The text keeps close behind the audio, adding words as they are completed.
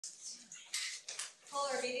Call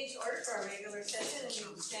our meeting to order for our regular session, and you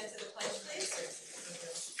can stand to the pledge, please.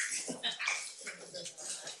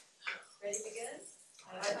 Ready to begin?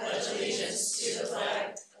 I pledge allegiance to the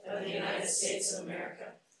flag of the United States of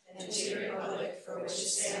America and to the republic for which it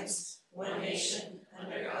stands, one nation,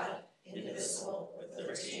 under God, indivisible, with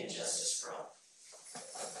liberty and justice for all.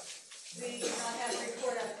 We do not have a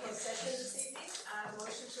report on closed session this evening.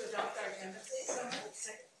 Motion to adopt our agenda, please.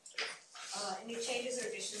 Second. Any changes or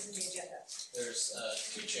additions in the agenda? There's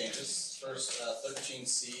two changes. First,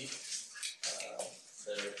 13C,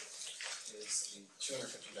 there is the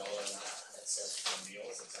 $250 amount that says for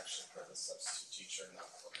meals. It's actually for the substitute teacher, not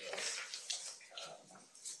for meals.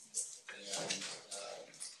 And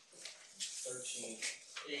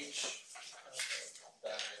 13H,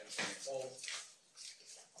 that item's been pulled.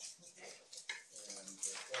 And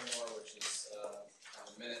there's one more, which is on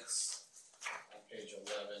the minutes. On page 11,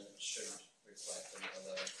 it should reflect an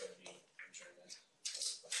 11:30 adjournment.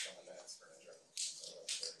 Reflect on the minutes for an adjournment. So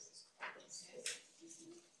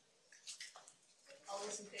 11:30. All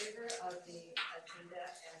those in favor of the agenda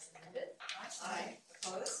as amended? Aye.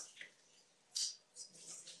 Opposed?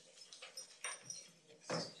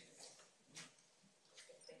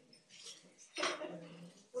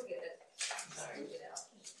 We'll get it. Sorry, get out.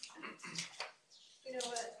 You know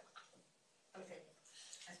what? Okay.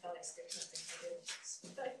 I thought I skipped something. I did.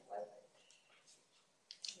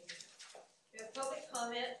 We have public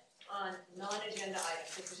comment on non-agenda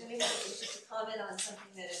items. If there's anyone that wishes to comment on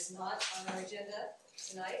something that is not on our agenda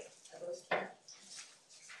tonight, those can.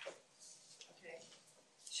 Okay.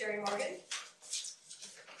 Sherry Morgan.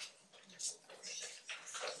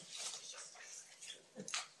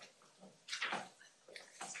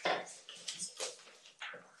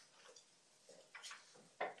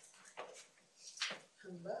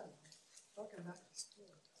 Hello. Welcome back to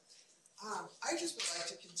school. I just would like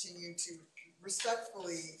to continue to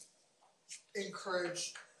respectfully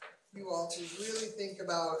encourage you all to really think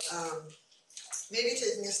about maybe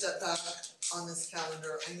taking a step back on this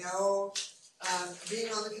calendar. I know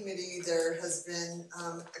being on the committee, there has been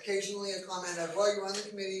occasionally a comment of, well, you're on the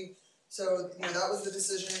committee, so that was the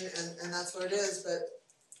decision and that's what it is. But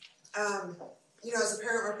as a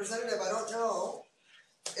parent representative, I don't know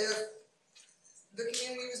if the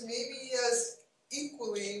community was maybe as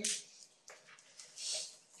equally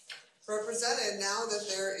represented now that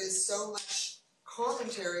there is so much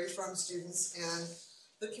commentary from students and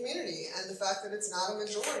the community, and the fact that it's not a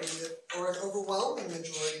majority or an overwhelming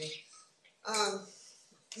majority.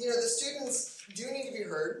 The students do need to be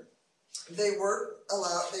heard. They were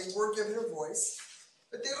given a voice,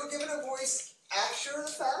 but they were given a voice after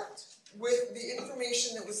the fact with the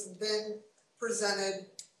information that was then presented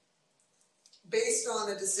based on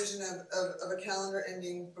a decision of a calendar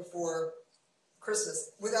ending before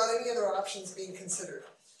Christmas, without any other options being considered.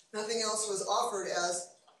 Nothing else was offered as,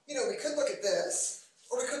 we could look at this,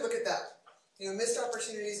 or we could look at that. Missed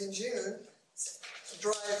opportunities in June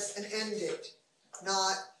drives an end date,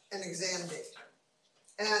 not an exam date.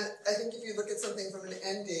 And I think if you look at something from an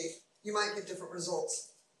end date, you might get different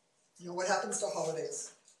results. What happens to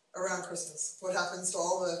holidays around Christmas? What happens to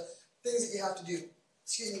all the things that you have to do?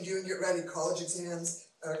 Do and get ready, college exams,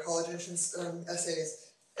 college entrance essays.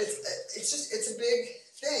 It's a big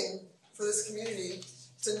thing for this community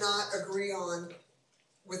to not agree on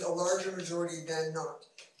with a larger majority than not.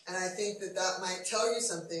 And I think that might tell you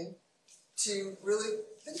something to really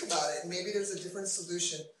think about it. Maybe there's a different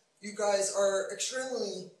solution. You guys are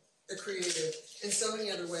extremely creative in so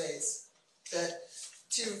many other ways that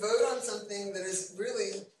to vote on something that is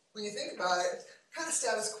really, when you think about it, kind of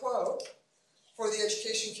status quo for the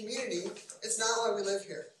education community, it's not why we live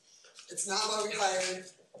here. It's not why we hired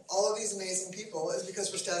all of these amazing people, is because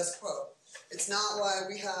we're status quo. It's not why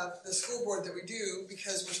we have the school board that we do,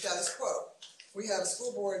 because we're status quo. We have a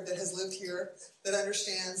school board that has lived here, that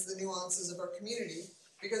understands the nuances of our community,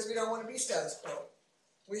 because we don't want to be status quo.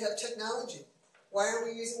 We have technology. Why aren't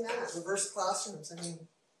we using that? Reverse classrooms.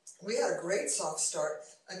 We had a great soft start.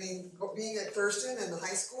 Being at Thurston and the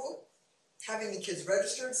high school, having the kids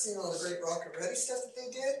registered, seeing all the great Rocket Ready stuff that they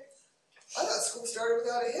did, I thought school started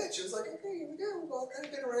without a hitch. It was like, okay, here we go. We've all kind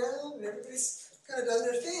of been around and everybody's kind of done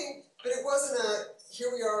their thing. But it wasn't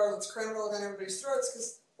here we are, let's cram it all down everybody's throats.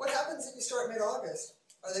 Because what happens if you start mid-August?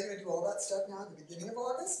 Are they going to do all that stuff now at the beginning of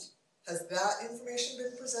August? Has that information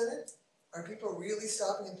been presented? Are people really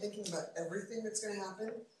stopping and thinking about everything that's going to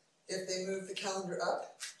happen if they move the calendar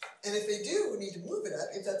up? And if they do need to move it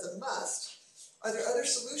up, if that's a must, are there other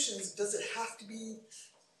solutions? Does it have to be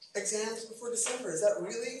exams before December? Is that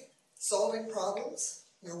really solving problems?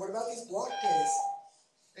 What about these block days?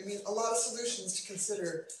 A lot of solutions to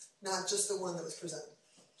consider not just the one that was presented.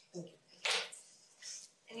 Thank you.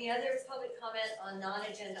 Any other public comment on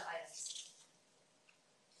non-agenda items?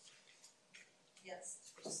 Yes,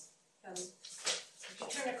 just, did you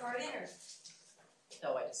turn a card in or?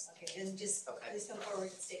 No, I just, Okay, then just, okay. please come forward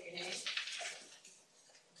and state your name.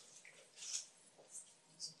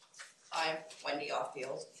 I'm Wendy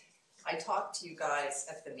Offield. I talked to you guys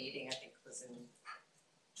at the meeting, I think it was in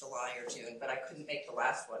July or June, but I couldn't make the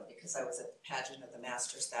last one because I was at the pageant of the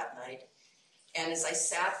Masters that night. And as I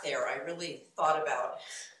sat there, I really thought about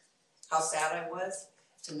how sad I was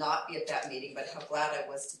to not be at that meeting, but how glad I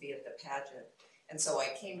was to be at the pageant. And so I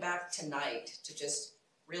came back tonight to just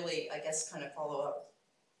really, I guess, kind of follow up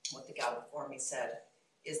what the gal before me said,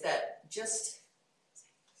 is that just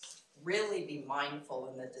really be mindful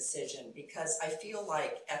in the decision, because I feel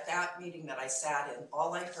like at that meeting that I sat in,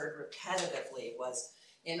 all I heard repetitively was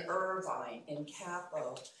in Irvine, in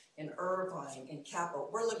Capo, in Irvine, in Capo,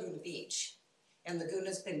 we're Laguna Beach, and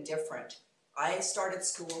Laguna's been different. I started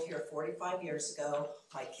school here 45 years ago.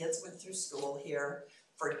 My kids went through school here.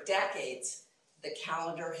 For decades, the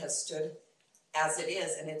calendar has stood as it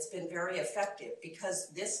is, and it's been very effective because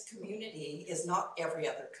this community is not every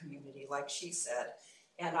other community, like she said.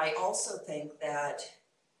 And I also think that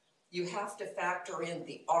you have to factor in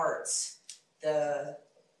the arts, the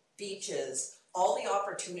beaches, all the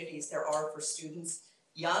opportunities there are for students,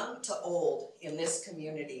 young to old, in this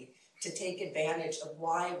community to take advantage of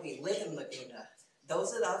why we live in Laguna.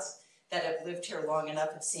 Those of us that have lived here long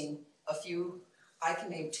enough have seen a few, I can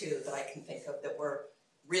name two that I can think of that were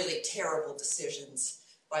really terrible decisions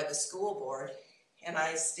by the school board, and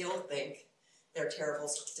I still think they're terrible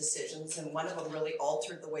decisions, and one of them really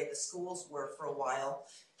altered the way the schools were for a while.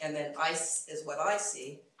 And then is what I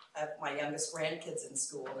see. I have my youngest grandkids in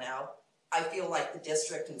school now. I feel like the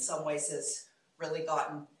district in some ways has really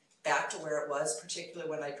gotten back to where it was, particularly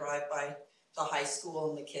when I drive by the high school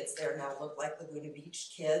and the kids there now look like Laguna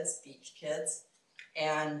Beach kids.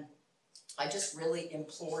 And I just really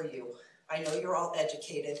implore you, I know you're all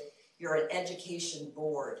educated, you're an education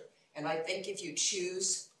board, and I think if you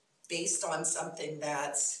choose based on something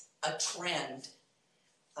that's a trend,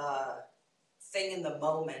 thing in the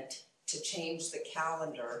moment to change the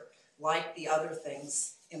calendar, like the other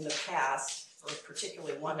things in the past, or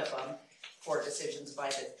particularly one of them, poor decisions by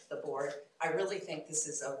the board, I really think this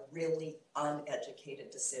is a really uneducated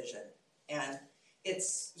decision. And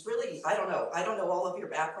it's really, I don't know all of your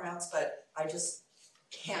backgrounds, but I just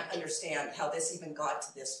can't understand how this even got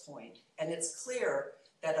to this point. And it's clear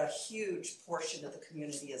that a huge portion of the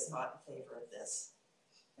community is not in favor of this.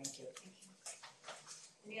 Thank you.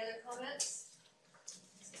 Any other comments?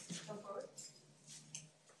 Come forward.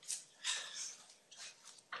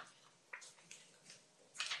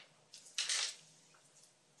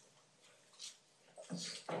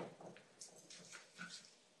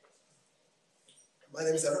 My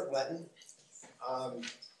name is Everett Letton. I'm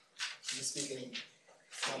speaking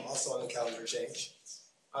also on the calendar change.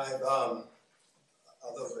 I've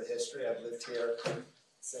a little bit of history. I've lived here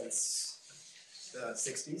since the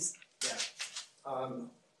 60s. Yeah.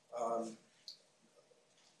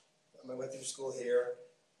 I went through school here.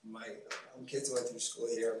 My kids went through school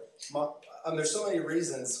here. There's so many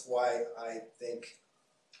reasons why I think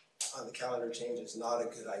the calendar change is not a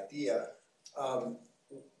good idea. One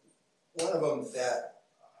of them that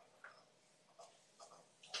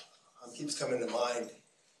keeps coming to mind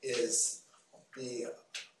is the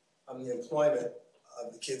employment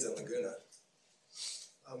of the kids in Laguna,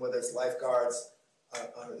 whether it's lifeguards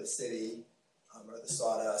under the city, or the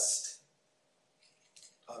Sawdust,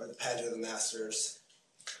 or the Pageant of the Masters.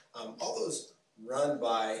 All those run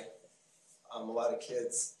by a lot of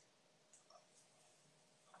kids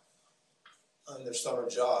on their summer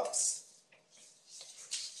jobs.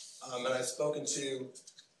 And I've spoken to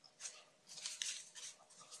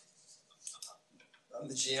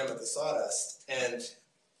the GM at the Sawdust, and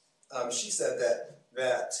she said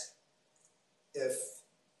that if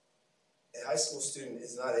a high school student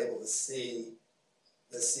is not able to see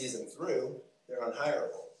this season through, they're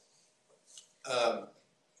unhireable.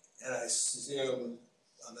 And I assume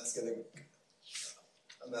that's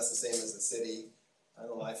the same as the city and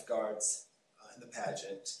the lifeguards and the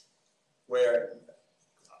pageant, where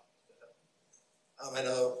I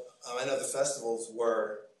know the festivals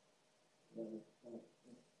were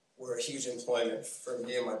a huge employment for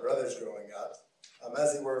me and my brothers growing up,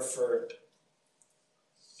 as they were for,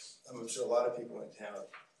 I'm sure, a lot of people in town.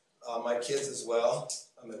 My kids as well,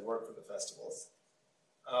 that work for the festivals.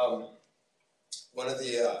 One of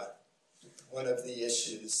the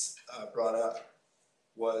issues brought up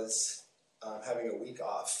was having a week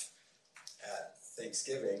off at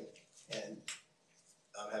Thanksgiving and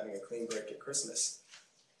having a clean break at Christmas.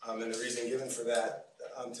 And the reason given for that,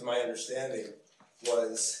 to my understanding,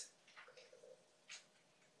 was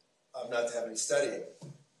not to have any studying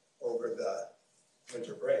over the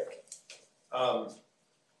winter break.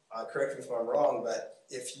 Correct me if I'm wrong, but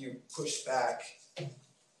if you push back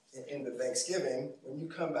into Thanksgiving, when you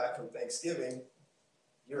come back from Thanksgiving,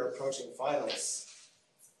 you're approaching finals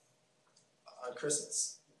on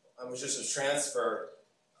Christmas. Which is a transfer,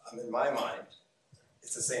 in my mind,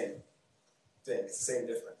 it's the same thing, it's the same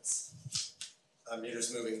difference. You're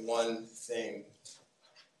just moving one thing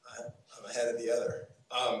ahead of the other.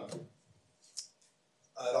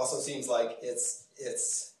 It also seems like it's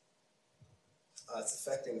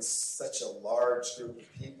affecting such a large group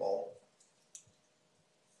of people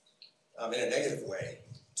in a negative way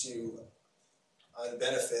to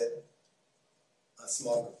benefit a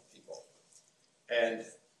small group of people. And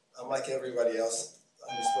like everybody else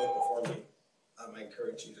who spoke before me, I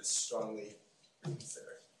encourage you to strongly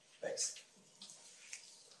reconsider. Thanks.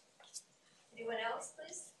 Anyone else,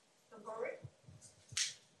 please, come forward?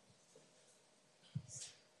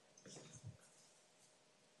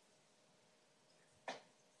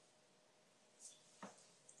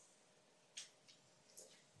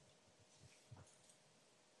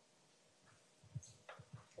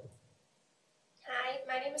 Hi,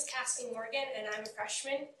 my name is Cassie Morgan and I'm a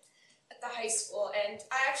freshman at the high school, and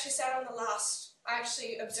I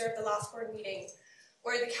actually observed the last board meeting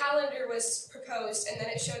where the calendar was proposed and then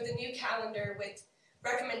it showed the new calendar with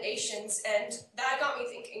recommendations, and that got me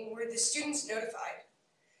thinking, were the students notified?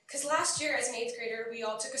 Because last year as an 8th grader we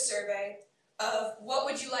all took a survey of what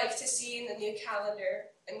would you like to see in the new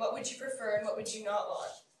calendar and what would you prefer and what would you not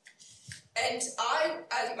want. And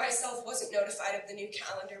I myself wasn't notified of the new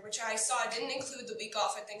calendar, which I saw didn't include the week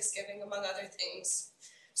off at Thanksgiving, among other things.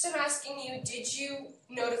 So I'm asking you, did you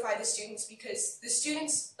notify the students? Because the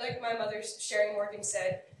students, like my mother, Sharon Morgan,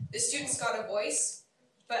 said, the students got a voice,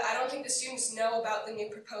 but I don't think the students know about the new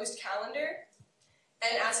proposed calendar.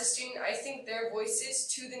 And as a student, I think their voices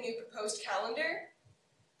to the new proposed calendar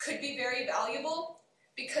could be very valuable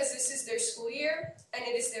because this is their school year and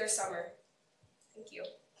it is their summer. Thank you.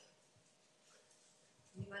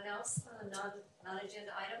 Anyone else on a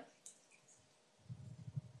non-agenda item?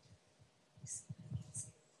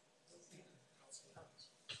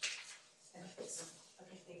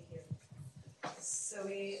 Okay, thank you. So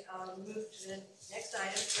we move to the next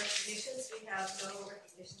item, recognitions. We have no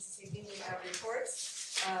recognitions this evening. We have reports.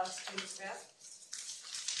 Student rep.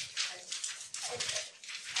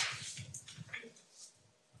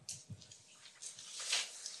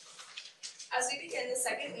 As we begin the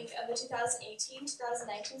second week of the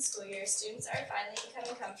 2018-2019 school year, students are finally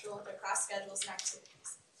becoming comfortable with their class schedules and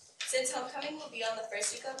activities. Since homecoming will be on the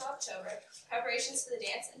first week of October, preparations for the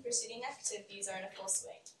dance and preceding activities are in a full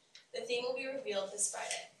swing. The theme will be revealed this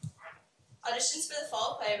Friday. Auditions for the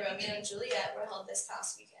fall play Romeo and Juliet were held this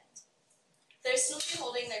past weekend. Thurston will be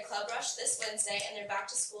holding their club rush this Wednesday and their back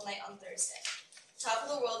to school night on Thursday. Top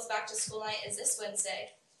of the World's back to school night is this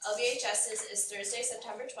Wednesday. LBHS's is Thursday,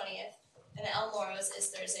 September 20th. And El Moro's is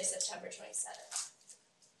Thursday, September 27th.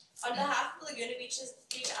 On behalf of Laguna Beach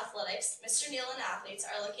Athletics, Mr. Neal and athletes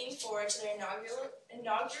are looking forward to their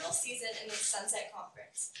inaugural season in the Sunset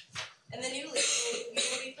Conference. In the new league, we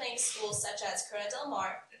will be playing schools such as Corona del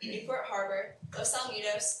Mar, Newport Harbor, Los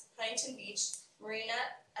Alamitos, Huntington Beach, Marina,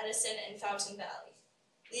 Edison, and Fountain Valley.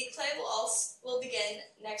 League play will begin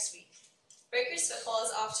next week. Breakers football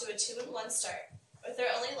is off to a 2-1 start, with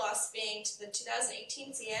their only loss being to the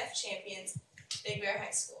 2018 CAF champions, Big Bear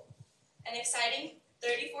High School. An exciting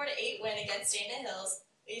 34-8 win against Dana Hills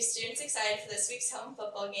leaves students excited for this week's home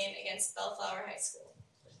football game against Bellflower High School.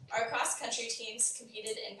 Our cross-country teams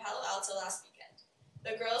competed in Palo Alto last weekend,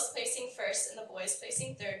 the girls placing first and the boys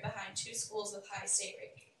placing third behind two schools with high state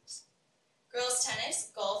rankings. Girls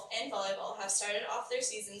tennis, golf, and volleyball have started off their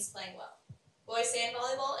seasons playing well. Boys sand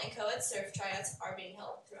volleyball and co-ed surf tryouts are being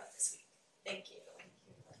held throughout this week. Thank you.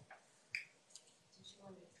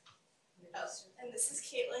 Oh, and this is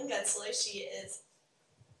Caitlin Gunsler. She is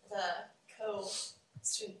the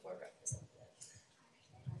co-student board representative.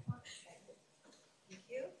 Thank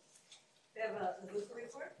you. We have a Luca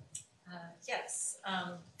report. Yes.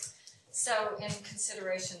 So in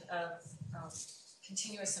consideration of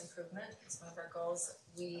continuous improvement, it's one of our goals.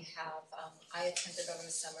 We have, I attended over the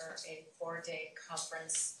summer a 4-day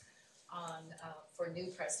conference on for new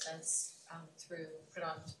presidents put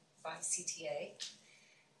on by CTA.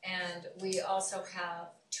 And we also have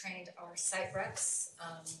trained our site reps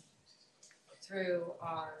through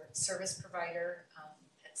our service provider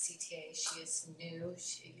at at CTA. She is new.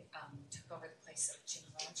 She took over the place of Jim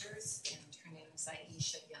Rogers, and her name is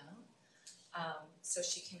Aisha Young. So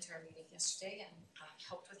she came to our meeting yesterday and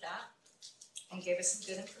helped with that and gave us some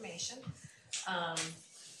good information.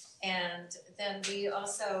 And then we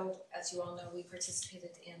also, as you all know, we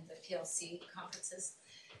participated in the PLC conferences.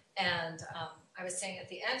 And I was saying at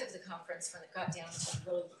the end of the conference, when it got down to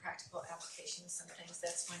really practical application of some things,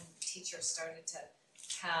 that's when teachers started to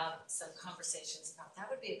have some conversations about that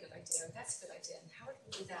would be a good idea, or that's a good idea, and how would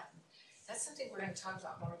we do that? And that's something we're going to talk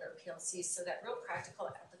about more at our PLCs. So that real practical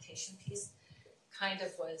application piece kind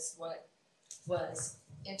of was what was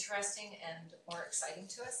interesting and more exciting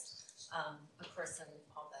to us. Of course, and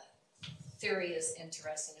all that theory is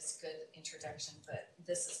interesting, it's a good introduction, but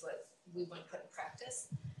this is what we want to put in practice.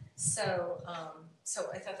 So,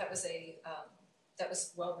 so I thought that was that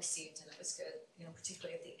was well received, and it was good, you know,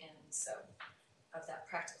 particularly at the end, so, of that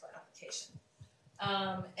practical application.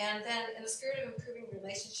 And then in the spirit of improving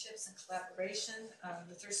relationships and collaboration,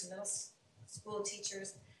 the Thurston Middle School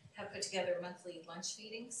teachers have put together monthly lunch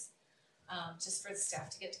meetings, just for the staff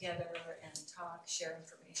to get together and talk, share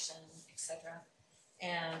information, etc.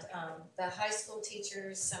 And the high school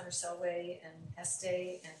teachers, Summer Selway and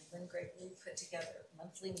Estee and Lynn Gregory, put together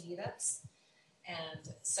monthly meetups. And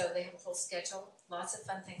so they have a whole schedule, lots of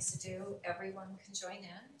fun things to do. Everyone can join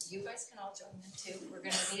in. You guys can all join in too. We're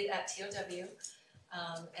going to meet at TOW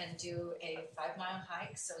and do a 5-mile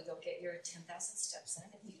hike. So you'll get your 10,000 steps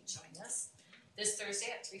in if you join us this Thursday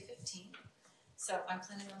at 3:15. So I'm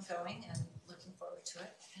planning on going and looking forward to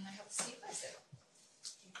it. And I hope to see you guys there.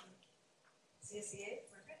 CSEA,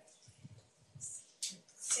 Margaret?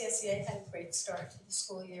 CSEA had a great start to the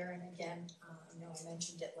school year, and again, I know I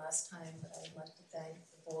mentioned it last time, but I'd like to thank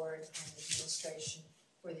the board and the administration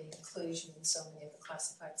for the inclusion in so many of the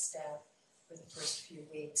classified staff for the first few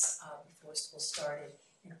weeks before school started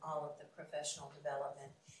in all of the professional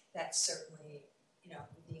development. That certainly, you know,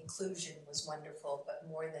 the inclusion was wonderful, but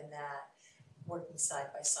more than that, working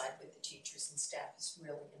side by side with the teachers and staff is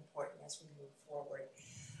really important as we move forward.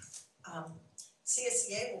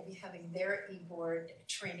 CSEA will be having their e-board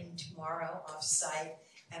training tomorrow off-site,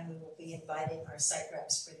 and we will be inviting our site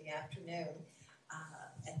reps for the afternoon.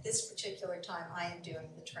 At this particular time, I am doing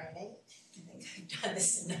the training. I think I've done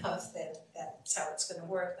this enough that that's how it's going to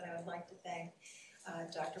work, but I would like to thank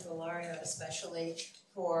Dr. Valario especially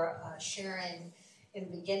for sharing in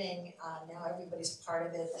the beginning, now everybody's part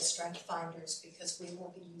of it, the Strength Finders, because we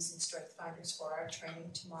will be using Strength Finders for our training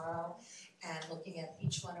tomorrow and looking at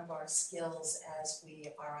each one of our skills as we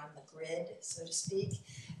are on the grid, so to speak,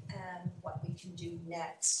 and what we can do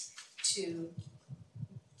next to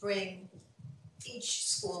bring each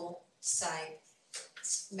school site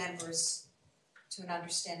members to an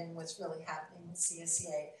understanding of what's really happening with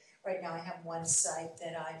CSEA. Right now I have one site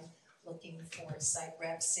that I'm looking for site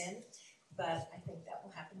reps in, but I think that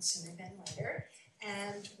will happen sooner than later,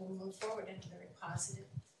 and we'll move forward in a very positive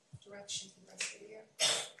direction for the rest of the year.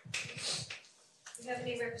 Do you have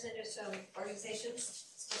any representatives from organizations,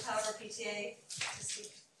 School Power, PTA, to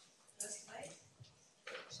speak to us tonight?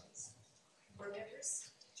 Board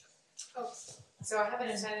members? Oh, so I haven't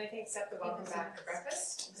attended anything except the welcome back to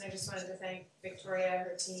breakfast, and I just wanted to thank Victoria,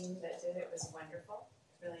 her team that did it was wonderful.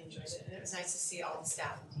 I really enjoyed it, and it was nice to see all the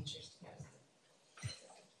staff and teachers together.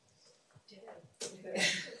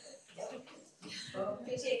 Well,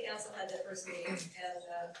 PTA Council had their first meeting, and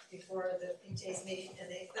before the PTA's meeting, and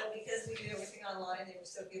they felt because we do everything online, they were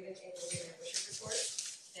still able to give a membership report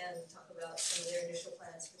and talk about some of their initial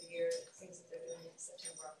plans for the year, things that they're doing in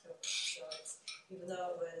September, October. So it's, even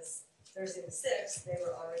though it was Thursday the 6th, they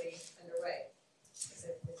were already underway. Because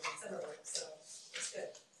they're doing summer work, so it's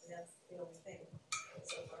good. And that's the only thing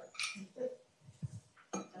so far.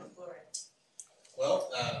 That's Gloria. Well,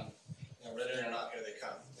 ready or not, here they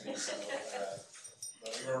come. And so,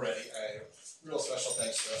 but we were ready. Real special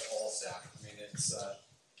thanks to all staff. I mean, it's,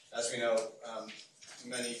 as we know,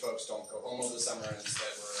 many folks don't go home over the summer, and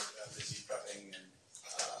instead we're busy prepping, and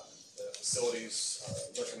the facilities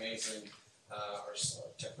look amazing. Our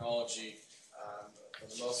technology, for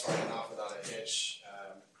the most part, went off without a hitch.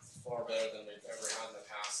 Far better than we've ever had in the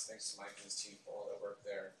past, thanks to Mike and his team for all their work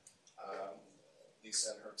there.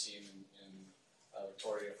 Lisa and her team, and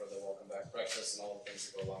Victoria for the welcome back breakfast and all the things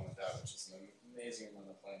that go along with that, which is an amazing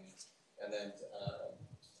amount of planning. And then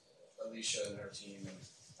Alicia and her team and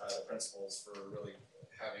the principals for really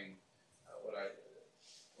having what I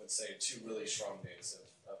would say 2 really strong days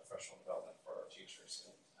of professional development for our teachers.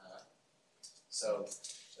 And, so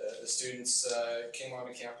the students came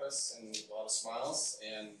onto campus and a lot of smiles,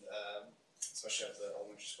 and especially at the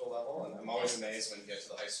elementary school level. And I'm always amazed when you get to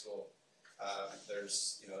the high school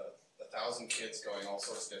There's, 1,000 kids going all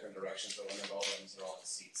sorts of different directions, but when the bell rings, they're all in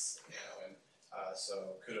seats, and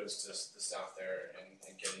so kudos to the staff there and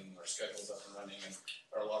getting our schedules up and running, and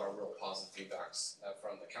there are a lot of real positive feedbacks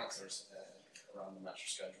from the counselors around the master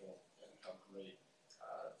schedule and how great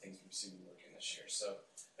things we've seen working this year. So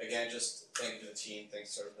again, just thank you to the team,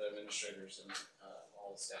 thanks to the administrators and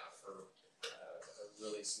all the staff for a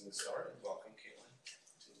really smooth start, and welcome Caitlin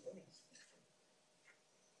to the meeting.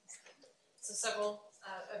 So several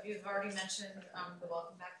of you have already mentioned the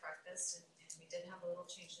welcome back breakfast, and we did have a little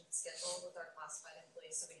change in the schedule with our classified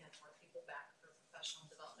employees, so we had more people back for professional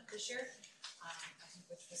development this year, I think,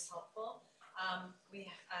 which was helpful. We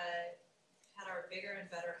had our bigger and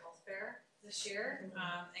better health fair this year,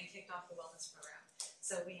 and kicked off the wellness program.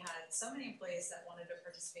 So we had so many employees that wanted to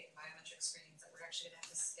participate in biometric screenings that we're actually gonna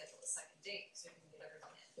have to schedule a second date so we can get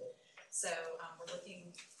everyone in. So we're looking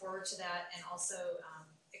forward to that, and also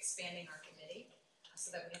expanding our committee so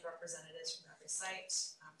that we have representatives from every site.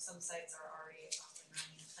 Some sites are already off and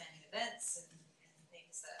running, planning events and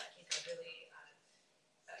things that I think are really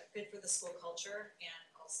good for the school culture, and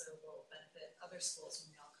also will benefit other schools when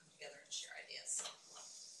we all come together and share ideas.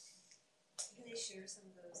 Can they share some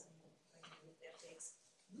of those with the updates?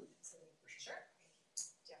 Sure.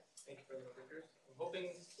 Thank you for the speakers. I'm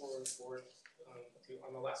hoping for the board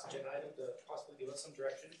on the last agenda item to possibly give us some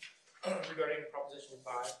direction regarding Proposition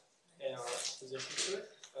 5 and our opposition to it.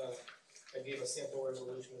 I gave a sample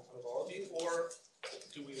resolution in front of all of you, or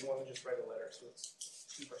do we want to just write a letter? So it's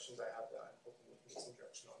two questions I have that I'm hoping we can get some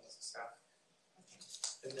direction on as a staff.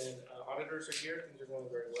 And then auditors are here, things are going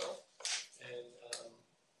very well. And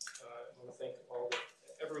I want to thank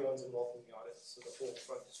everyone's involved in the audit, so the whole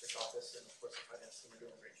front district office and of course the finance team are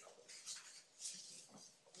doing a great job with it.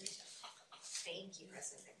 Thank you,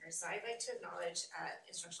 President Vickers. So I'd like to acknowledge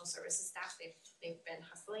instructional services staff. They've been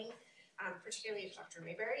hustling, particularly Dr.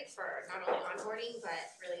 Mayberry for not only onboarding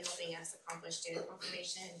but really helping us accomplish data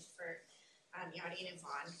confirmation, for Yadi and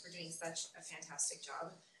Vaughn for doing such a fantastic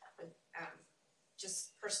job with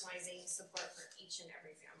just personalizing support for each and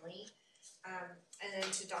every family. And then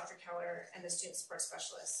to Dr. Keller and the student support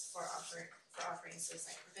specialists for offering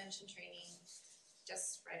suicide prevention training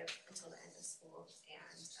just right up until the end of school,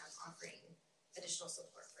 and offering additional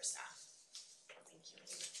support for staff. Thank you.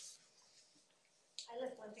 I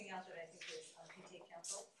left one thing out that I think is on PTA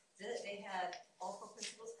Council. They had all 4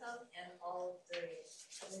 principals come and all of the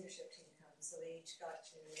leadership team come, so they each got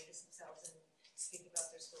to introduce themselves and speak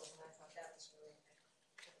about their schools, and I thought that was really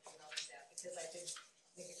nice, because I did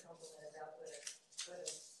make a compliment about what a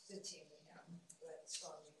good team we have, what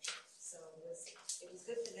strong leadership. So it was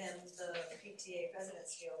good for them, the PTA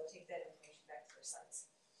presidents, to be able to take that information back to their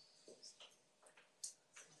sites.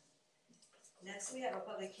 Next, we have our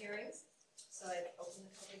public hearings. So I open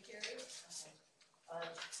the public hearing on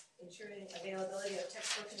ensuring availability of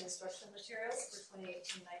textbook and instructional materials for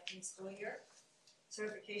 2018-19 school year.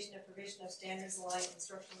 Certification and provision of standards aligned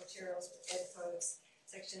instructional materials with Ed Codes,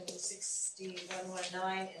 Section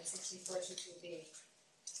 6119 and 6422B.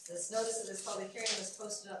 This notice of this public hearing was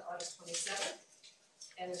posted on August 27th,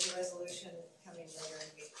 and there's a resolution coming later in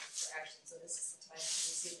the week for action. So this is the time to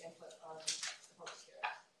receive input on the public hearing.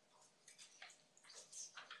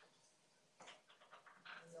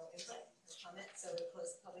 No input, no comment, so we'll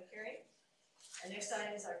close the public hearing. Our next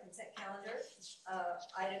item is our consent calendar.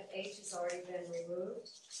 Item H has already been removed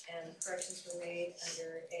and corrections were made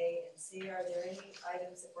under A and C. Are there any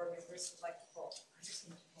items that board members would like to pull? I just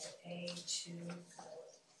need to pull A, 2,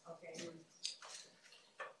 okay.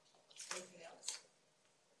 Anything else?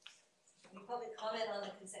 Any public comment on the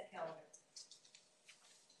consent calendar?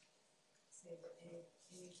 Any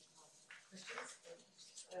questions?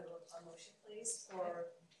 A motion please for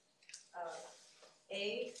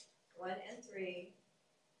A, 1 and 3,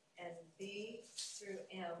 and B through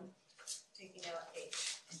M, taking out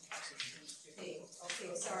H. B,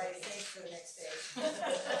 okay, sorry, thanks for the next page.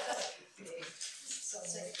 B, so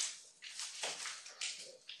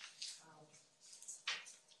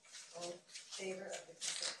all in favor of the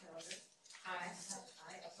consent calendar? Aye.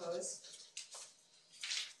 Aye, opposed?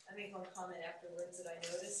 I make one comment afterwards that I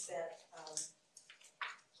noticed that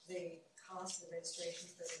the cost of the registration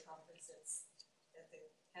for the conference that the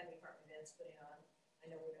Academy Department is putting on,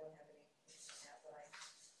 I know we don't have any on that, but I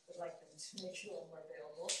would like them to make it a little more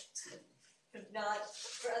available. Not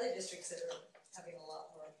for other districts that are having a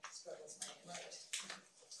lot more struggles financially.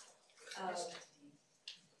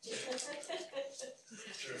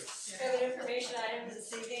 Further information items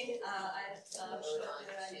this evening,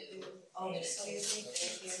 excuse me,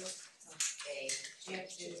 thank you. You have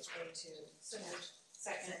to do A2.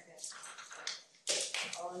 Second.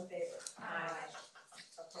 All in favor? Aye.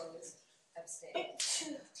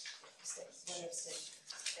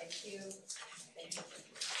 you.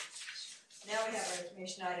 Now we have our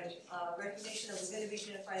information item, recognition of Laguna Beach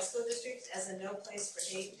Unified School District as a no place for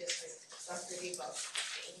hate district. Dr. Debo.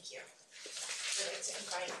 Thank you. I'd like to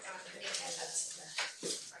invite Nick and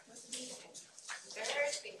talk with me and Heather.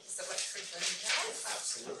 Thank you so much for joining us.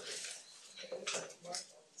 Absolutely.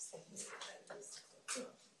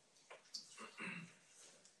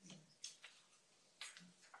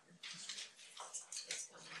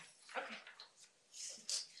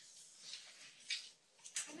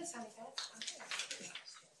 I miss Honey Pet.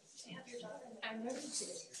 I have your daughter. I'm ready to.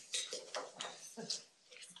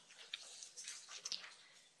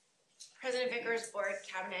 President Vickers, board,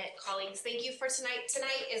 cabinet, colleagues, thank you for tonight.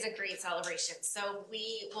 Tonight is a great celebration. So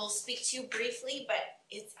we will speak to you briefly, but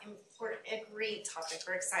it's important, a great topic.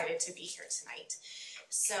 We're excited to be here tonight.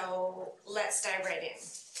 So let's dive right in.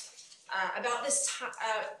 About this time,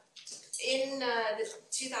 in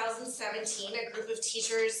 2017, a group of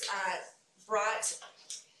teachers brought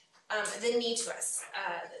the need to us.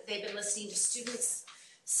 They've been listening to students,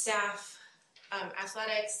 staff,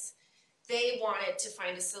 athletics. They wanted to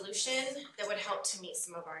find a solution that would help to meet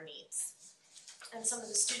some of our needs. And some of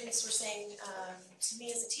the students were saying, to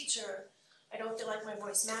me as a teacher, I don't feel like my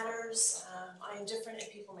voice matters. I am different and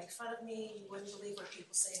people make fun of me. You wouldn't believe what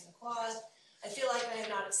people say in the quad. I feel like I am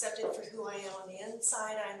not accepted for who I am on the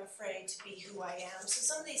inside. I am afraid to be who I am. So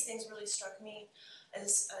some of these things really struck me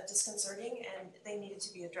as disconcerting, and they needed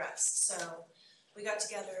to be addressed. So we got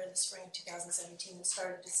together in the spring of 2017 and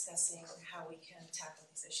started discussing how we can tackle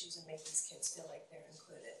these issues and make these kids feel like they're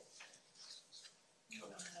included. I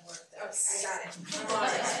don't know how to work this. Okay, I got it. I'm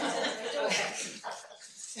on it. Okay.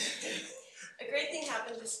 A great thing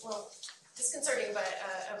happened, disconcerting, but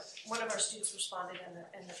one of our students responded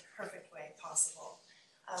in the perfect way possible.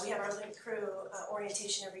 We have our Link Crew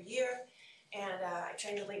orientation every year, and I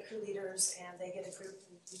train the Link Crew leaders, and they get a group,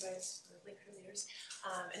 you guys are Link Crew leaders,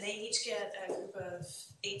 and they each get a group of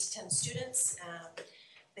 8 to 10 students.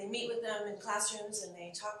 They meet with them in classrooms, and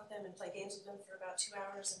they talk with them and play games with them for about 2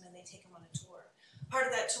 hours, and then they take them on a tour. Part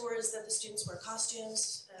of that tour is that the students wear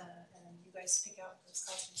costumes, and you guys pick out what those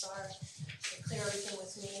costumes are. They clear everything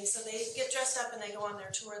with me. So they get dressed up and they go on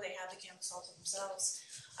their tour. They have the campus all to themselves.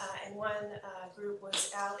 And one group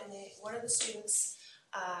was out, and one of the students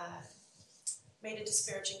made a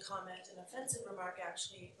disparaging comment, an offensive remark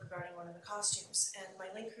actually, regarding one of the costumes. And my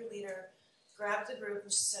Link Crew leader grabbed the group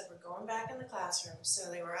and she said, we're going back in the classroom.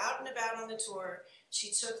 So they were out and about on the tour.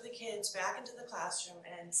 She took the kids back into the classroom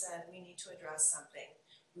and said, we need to address something.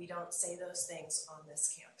 We don't say those things on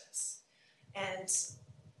this campus. And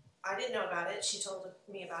I didn't know about it. She told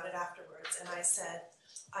me about it afterwards. And I said,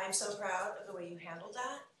 I'm so proud of the way you handled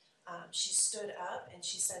that. She stood up and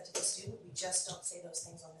she said to the student, we just don't say those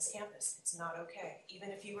things on this campus. It's not okay.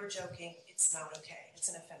 Even if you were joking, it's not okay. It's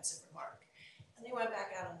an offensive remark. And they went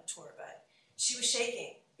back out on the tour, but she was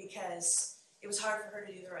shaking because it was hard for her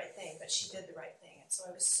to do the right thing, but she did the right thing. And so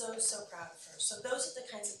I was so, so proud of her. So those are the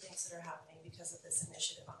kinds of things that are happening because of this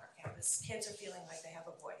initiative on our campus. Kids are feeling like they have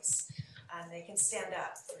a voice and they can stand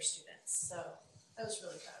up for students. So I was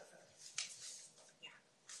really proud of her.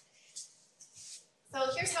 So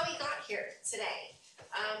here's how we got here today.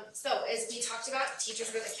 So as we talked about,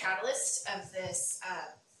 teachers were the catalyst of this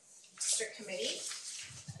district committee.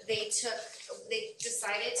 They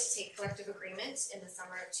decided to take collective agreement in the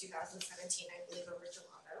summer of 2017, I believe, over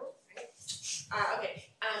gelato, right? Okay.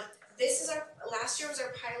 This is last year was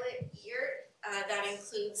our pilot year. That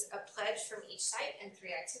includes a pledge from each site and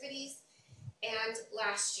 3 activities. And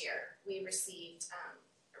last year we received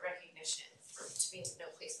a recognition to be No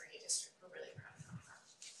Place for Hate District. We're really proud of that.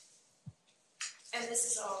 And this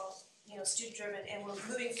is all, student driven, and we're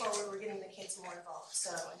moving forward, we're getting the kids more involved.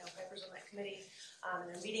 So I know Piper's on that committee, and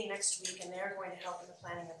they're meeting next week, and they're going to help in the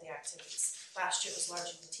planning of the activities. Last year it was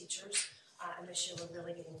largely the teachers, and this year we're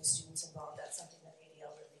really getting the students involved. That's something that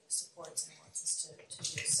ADL really supports and wants us to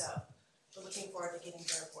do. So we're looking forward to getting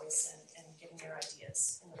their voice and getting their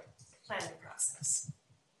ideas in the planning process.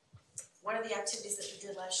 One of the activities that we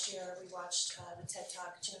did last year, we watched the TED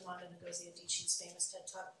Talk, Chimamanda Ngozi Adichie's famous TED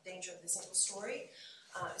Talk, The Danger of the Single Story.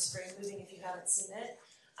 It's very moving if you haven't seen it.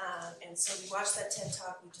 And so we watched that TED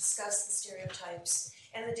Talk, we discussed the stereotypes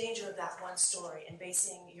and the danger of that one story and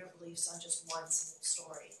basing your beliefs on just one single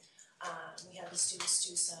story. We had the students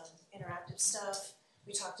do some interactive stuff.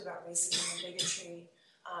 We talked about racism and bigotry.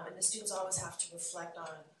 And the students always have to reflect on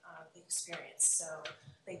the experience. So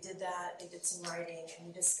they did that, they did some writing, and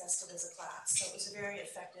we discussed it as a class. So it was a very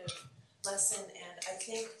effective lesson, and I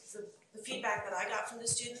think the feedback that I got from the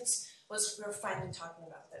students was we were finally talking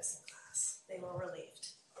about this in class. They were relieved,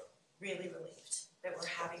 really relieved that we're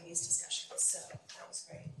having these discussions, so that was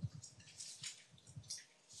great.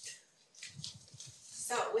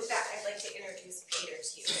 introduce Peter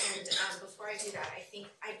to you. And before I do that, I think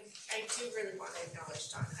I do really want to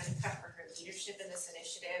acknowledge Dawn Honeycutt for her leadership in this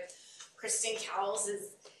initiative. Kristen Cowles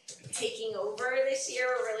is taking over this year.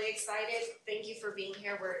 We're really excited. Thank you for being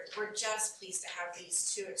here. We're just pleased to have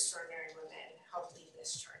these two extraordinary women help lead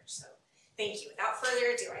this charge. So thank you. Without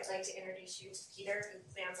further ado, I'd like to introduce you to Peter, who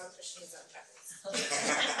plans on pushing his own buttons.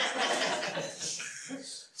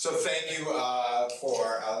 So thank you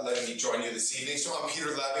for letting me join you this evening. So I'm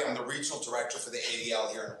Peter Levy. I'm the Regional Director for the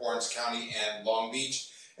ADL here in Orange County and Long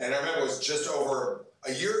Beach. And I remember it was just over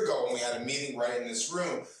a year ago when we had a meeting right in this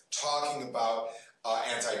room talking about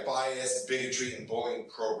anti-bias, bigotry, and bullying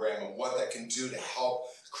program and what that can do to help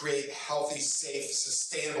create healthy, safe,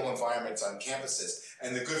 sustainable environments on campuses.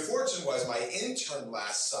 And the good fortune was my intern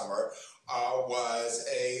last summer was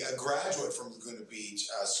a graduate from Laguna Beach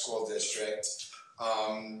School District,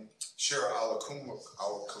 Shira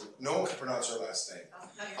no one can pronounce her last name.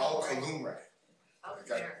 Al-Kalumre.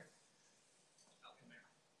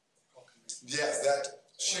 Yes, that,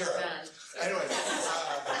 Shira. Anyway,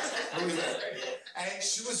 and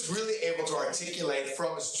she was really able to articulate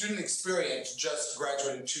from a student experience, just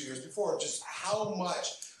graduating 2 years before, just how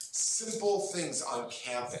much simple things on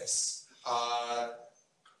campus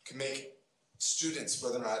can make students,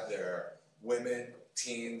 whether or not they're women,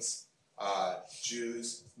 teens,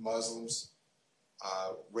 Jews, Muslims,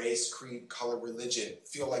 race, creed, color, religion,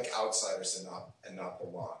 feel like outsiders and not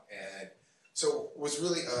belong. And so it was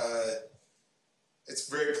really, it's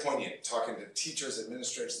very poignant talking to teachers,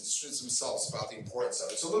 administrators, and students themselves about the importance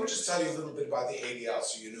of it. So let me just tell you a little bit about the ADL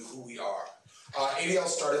so you know who we are. ADL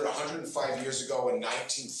started 105 years ago in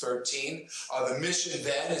 1913. The mission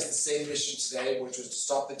then is the same mission today, which was to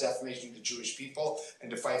stop the defamation of the Jewish people and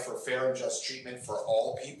to fight for fair and just treatment for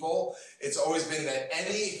all people. It's always been that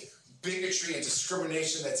any bigotry and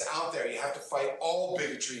discrimination that's out there, you have to fight all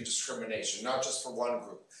bigotry and discrimination, not just for one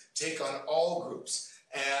group. Take on all groups.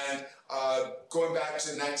 And going back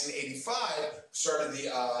to 1985, started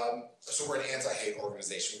the, so we're an anti-hate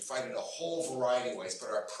organization. We fight in a whole variety of ways, but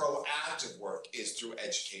our proactive work is through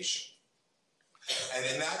education. And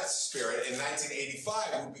in that spirit, in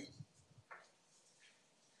 1985, we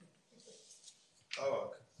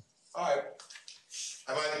all right.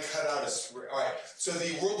 I might have cut out a, all right. So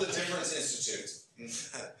the World of Difference Institute.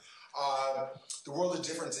 The World of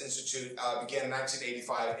Difference Institute began in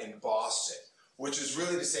 1985 in Boston, which is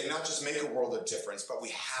really to say not just make a world of difference, but we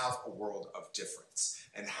have a world of difference.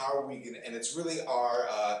 And how are we going to, and it's really our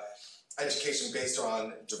education based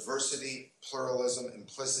on diversity, pluralism,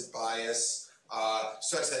 implicit bias,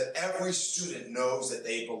 such that every student knows that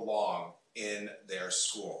they belong in their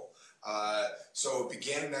school. So it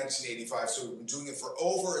began in 1985, so we've been doing it for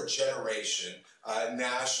over a generation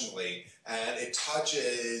nationally, and it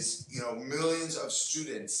touches, you know, millions of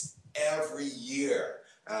students every year.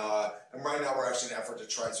 And right now we're actually in an effort to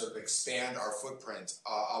try and sort of expand our footprint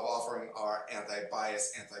of offering our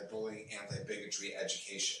anti-bias, anti-bullying, anti-bigotry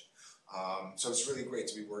education. So it's really great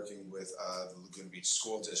to be working with the Laguna Beach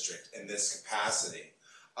School District in this capacity.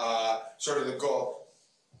 Sort of the goal,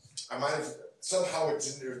 I might have, somehow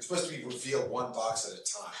it's supposed to be revealed one box at a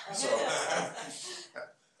time. So,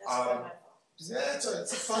 yeah,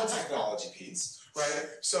 it's a fun technology piece. Right,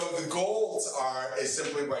 so the goals is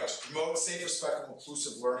simply right to promote safe, respectful,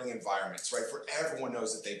 inclusive learning environments, right, for everyone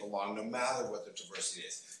knows that they belong, no matter what their diversity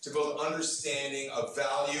is. To build understanding of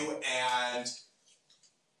value and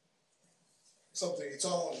something, it's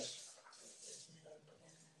all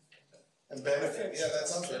and benefit. Yeah, that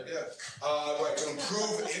sounds right. Yeah, right, to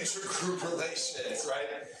improve intergroup relations,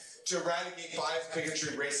 right, to eradicate bias,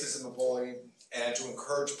 bigotry, racism, and bullying, and to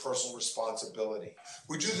encourage personal responsibility.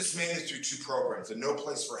 We do this mainly through two programs, the No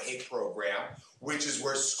Place for Hate program, which is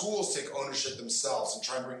where schools take ownership themselves and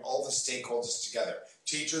try and bring all the stakeholders together,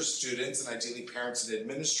 teachers, students, and ideally parents and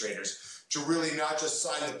administrators, to really not just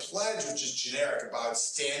sign the pledge, which is generic about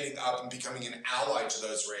standing up and becoming an ally to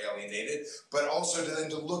those who are alienated, but also to then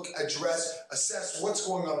to look, address, assess what's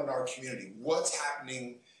going on in our community, what's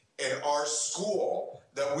happening in our school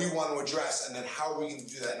that we want to address, and then how are we going to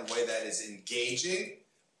do that in a way that is engaging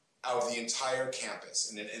of the entire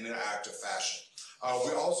campus in an interactive fashion.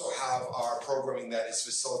 We also have our programming that is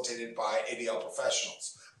facilitated by ADL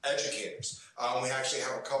professionals, educators. We actually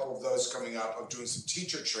have a couple of those coming up of doing some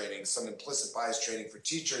teacher training, some implicit bias training for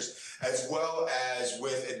teachers, as well as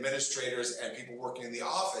with administrators and people working in the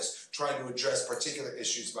office trying to address particular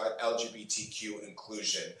issues about LGBTQ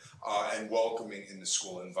inclusion and welcoming in the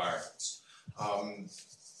school environments.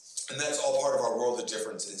 And that's all part of our World of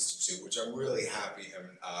Difference Institute, which I'm really happy and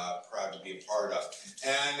proud to be a part of.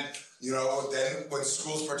 And, you know, then when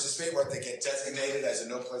schools participate, right, they get designated as a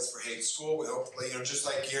No Place for Hate school. We hope, you know, just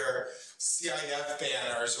like your CIF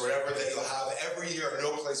banners or whatever, that you'll have every year a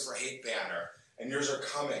No Place for Hate banner. And yours are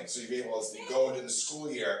coming, so you'll be able, as you go into the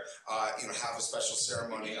school year, you know, have a special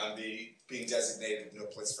ceremony on being designated No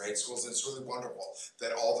Place for Hate schools. And it's really wonderful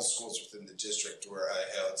that all the schools within the district were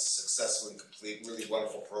able to successfully complete really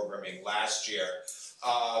wonderful programming last year.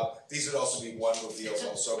 These would also be wonderful deals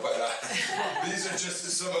also, but these are just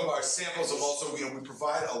some of our samples of also, you know, we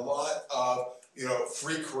provide a lot of, you know,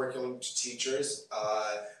 free curriculum to teachers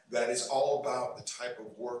that is all about the type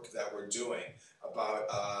of work that we're doing, about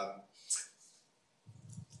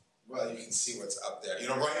well, you can see what's up there. You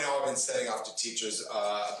know, right now I've been setting off to teachers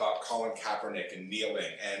about Colin Kaepernick and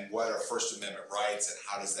kneeling and what are First Amendment rights and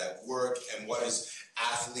how does that work and what is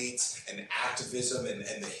athletes and activism and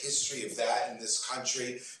the history of that in this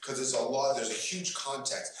country, because there's a huge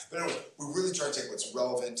context. But anyway, we really try to take what's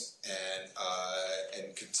relevant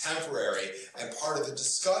and contemporary and part of the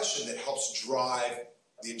discussion that helps drive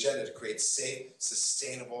the agenda to create safe,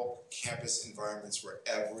 sustainable campus environments where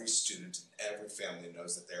every student and every family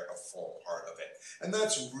knows that they're a full part of it. And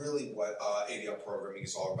that's really what ADL programming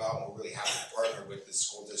is all about, and we're really happy to partner with the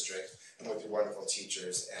school district and with your wonderful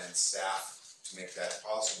teachers and staff to make that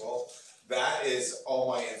possible. That is all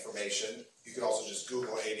my information. You can also just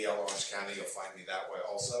Google ADL Orange County, you'll find me that way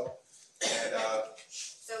also. And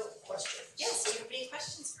So, question. Yes, do you have any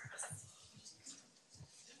questions for us?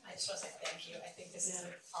 I just want to say thank you. I think this is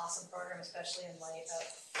an awesome program, especially in light of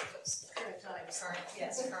what's currently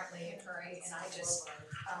occurring. And I just,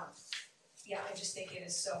 I just think it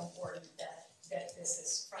is so important that this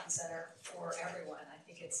is front and center for everyone. I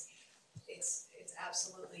think it's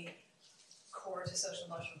absolutely core to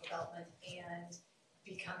social emotional development and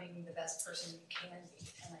becoming the best person you can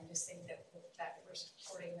be. And I just think that the fact that we're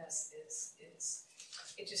supporting this is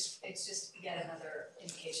it's just yet another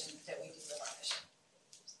indication that we do live our mission.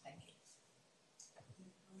 Thank you.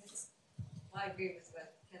 I agree with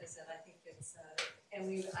what Kenna said. I think it's,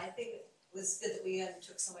 I think it was good that we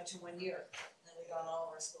undertook so much in 1 year, and we got all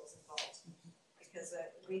of our schools involved. Because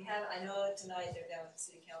I know tonight they're down at the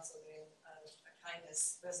city council doing a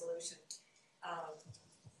kindness resolution.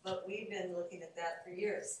 But we've been looking at that for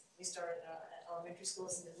years. We started at elementary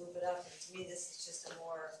schools and then move it up, and to me this is just a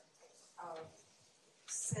more,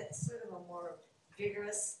 sort of a more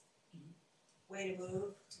vigorous way to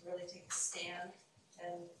move, to really take a stand.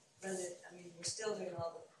 And we're still doing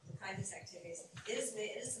all the kindness activities. It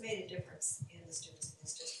has made a difference in the students in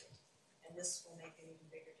this district. And this will make an even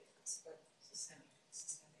bigger difference, but systemic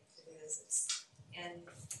it is. And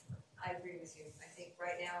I agree with you. I think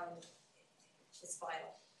right now it's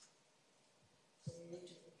vital. We need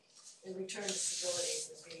to return to stability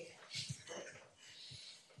would be.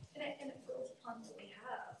 And it builds upon what we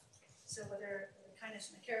have. So whether the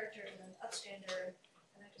kindness and the character and the upstander,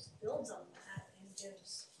 and it just builds on that and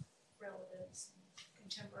gives relevance and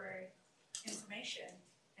contemporary information.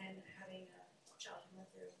 And having a child who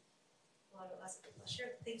went through a lot of last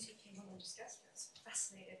year, the things he came home and discussed, I was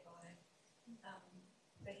fascinated by.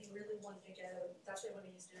 That he really wanted to go, that's what he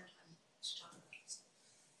wanted to use dinner time to talk about.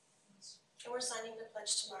 And we're signing the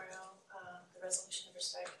pledge tomorrow, the resolution of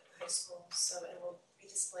respect at the high school, so it will be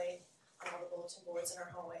displayed on all the bulletin boards in our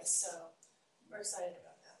hallways, so we're excited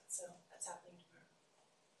about that, so that's happening tomorrow.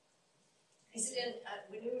 Is it in,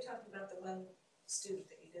 when you were talking about the one student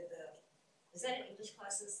that you did is that in English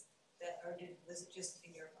classes was it just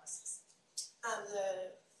in your classes?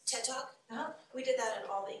 The TED Talk, Uh-huh. we did that in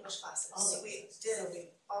all the English classes. All the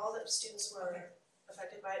All the students were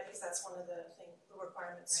affected by it because that's one of the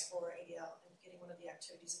requirements for ADL and getting one of the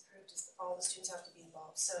activities approved is that all the students have to be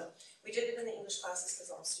involved. So we did it in the English classes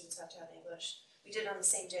because all students have to have English. We did it on the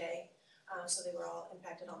same day, so they were all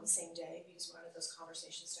impacted on the same day because we wanted those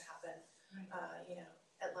conversations to happen,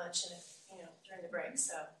 at lunch and during the break.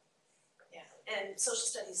 So yeah, and social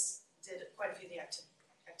studies did quite a few of the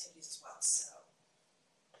activities as well. So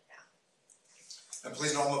yeah. And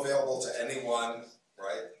please know I'm available to anyone,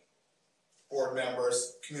 right? Board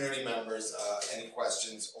members, community members, any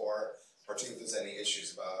questions or particularly if there's any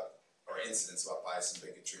issues about or incidents about bias and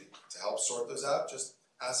bigotry. To help sort those out, just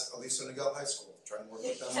ask Aliso Niguel High School. I'm trying to work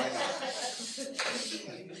with them right now.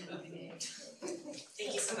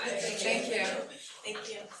 Thank you so much. Thank you. Thank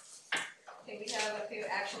you. Okay, we have a few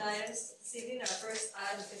action items this evening. Our first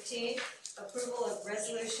item 15, approval of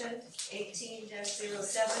resolution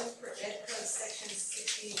 18-07 for Ed Code section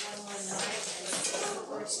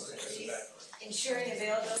 6119 and ensuring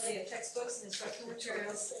availability of textbooks and instructional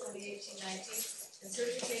materials 2018-19 and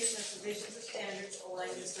certification of provisions of standards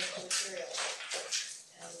aligned with instructional materials.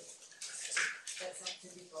 And that's something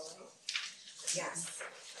to be followed. Yes.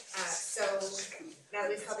 So now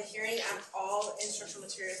that we've held the hearing, all instructional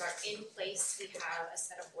materials are in place. We have a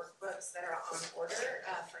set of workbooks that are on order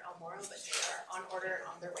for El Moro, but they are on order,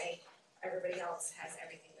 on their way. Everybody else has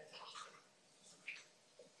everything with them.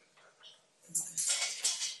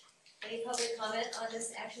 Any public comment on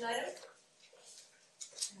this action item?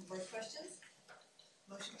 Any board questions?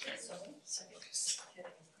 Motion please. Second. Okay,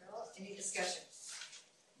 Carol, any discussion?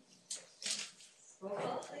 Roll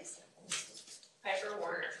call please. Piper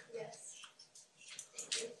Warner. Yes.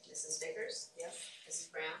 Thank you. Mrs. Vickers. Yes.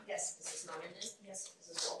 Mrs. Brown. Yes. Mrs. Monahan. Yes.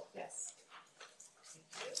 Mrs. Wolf. Yes.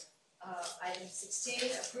 Thank you. Item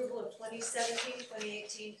 16, approval of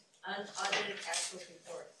 2017-2018 unaudited actual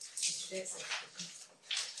report. Mr. Dixon.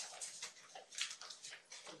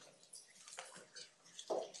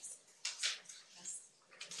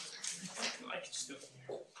 I can just do it from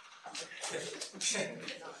here.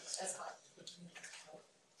 That's fine.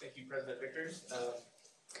 Thank you, President Vickers.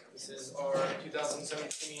 This is our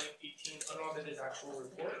 2017-18 unaudited actual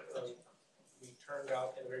report. We turned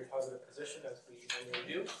out in a very positive position, as we normally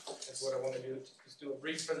do. And so what I want to do is do a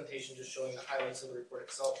brief presentation just showing the highlights of the report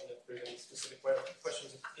itself, and if there's any specific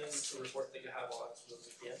questions in the report that you have, I'll answer those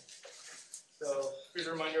at the end. So here's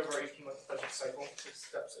a reminder of our 18-month budget cycle, 6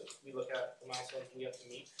 steps that we look at, the milestones we have to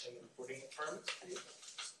meet, and the reporting requirements.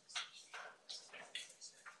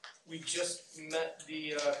 We just met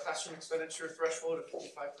the classroom expenditure threshold of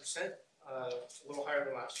 55%, a little higher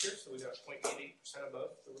than last year, so we got 0.88%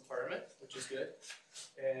 above the requirement, which is good.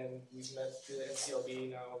 And we've met the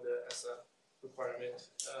NCLB, now the ESSA requirement.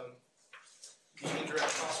 The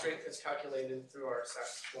indirect cost rate as calculated through our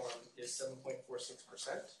SACS form is 7.46%,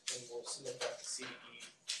 and we'll submit that to CDE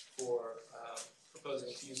for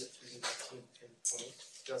proposing to use it through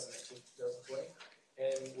 2019-2020.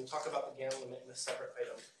 And we'll talk about the GAN limit in a separate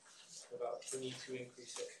item about the need to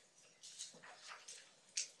increase it.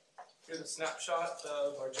 Here's a snapshot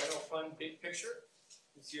of our general fund big picture.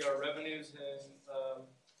 You see our revenues and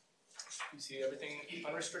you see everything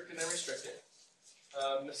unrestricted and restricted.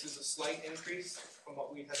 This is a slight increase from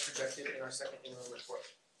what we had projected in our second interim report.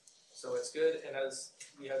 So it's good, and as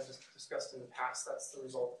we have discussed in the past, that's the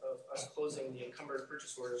result of us closing the encumbered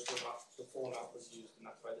purchase orders where not the full amount was used, and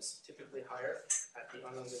that's why this is typically higher at the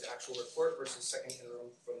unaudited actual report versus second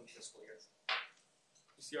interim from the fiscal year.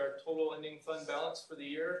 You see our total ending fund balance for the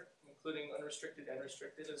year, including unrestricted and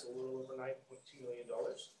restricted, is a little over $9.2 million.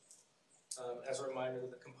 As a reminder,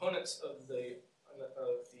 the components of the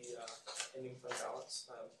ending fund balance,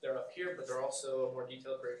 they're up here, but they're also a more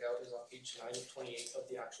detailed breakout is on page 9 of 28 of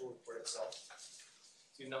the actual report itself.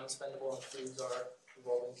 So non-spendable includes our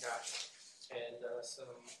revolving cash and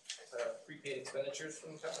some prepaid expenditures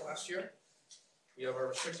from last year. We have our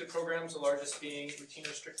restricted programs, the largest being routine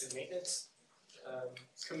restricted maintenance.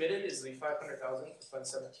 Committed is the $500,000 for Fund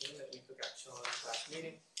 17 that we took action on last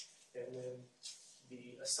meeting, and then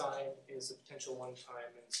the assigned is a potential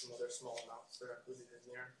one-time and some other small amounts that are included in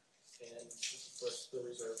there. And of course, the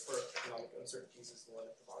reserve for economic uncertainties is the one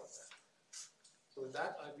at the bottom there. So with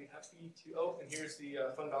that, I'd be happy to, and here's the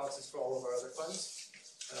fund balances for all of our other funds.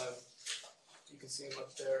 You can see them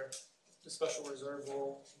up there. The special reserve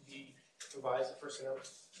will be revised at first interim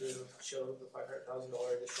to show the $500,000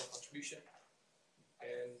 additional contribution.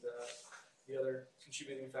 And the other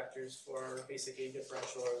contributing factors for our basic aid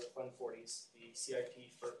differential are the Fund 40s, the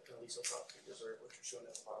CIP for the Aliso Property Reserve, which are shown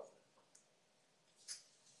at the bottom.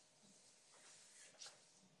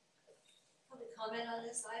 Public comment on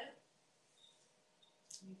this item?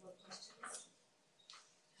 Any more questions?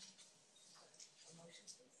 A motion,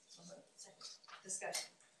 please. Second. Discussion.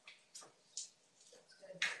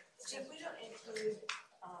 Jim, we don't include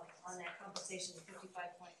on that compensation, the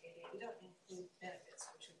 55.88, we don't include benefits,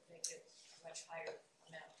 which would make it a much higher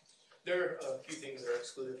amount. There are a few things that are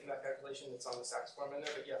excluded from that calculation. It's on the SACS form in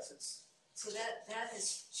there, but yes, it's. So that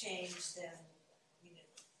has changed then.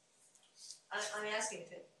 I'm asking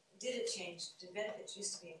if did it change? Did benefits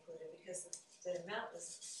used to be included because the amount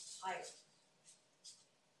was higher?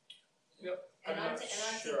 Yep. And I'm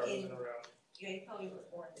sure thinking. I wasn't around. Yeah, you probably were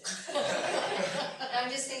born then.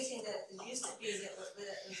 I'm just thinking that it used to be that the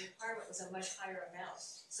requirement was a much higher amount.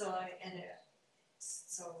 So I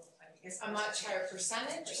guess. A much higher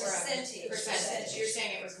percentage or a percentage? percentage? You're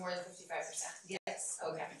saying it was more than 55%? Yes.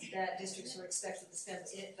 Okay. That districts were expected to spend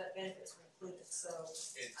it, but benefits were included, so.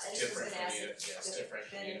 It's different from different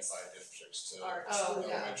unified districts to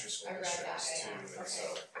elementary school districts too, and so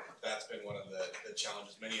that's been one of the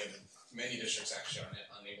challenges. Many districts actually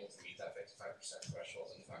are unable to meet that 55%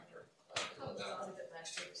 threshold. In fact, are now, That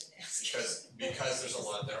last year we didn't ask.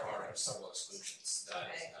 because there are several exclusions that,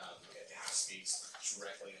 Okay. it has to be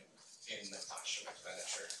directly in the classroom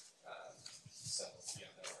expenditure. So, yeah,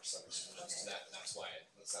 there are some exclusions to that, and that's why it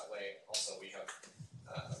looks that way. Also, we have,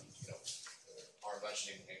 our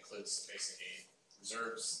budgeting includes basic aid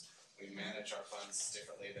reserves. We manage our funds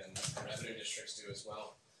differently than revenue districts do as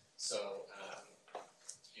well. So,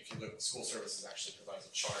 if you look, school services actually provides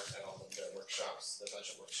a chart at all of their workshops, the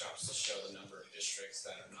budget workshops, to show the number of districts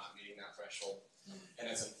that are not meeting that threshold. And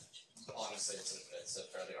honestly, it's a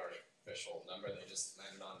fairly artificial number they just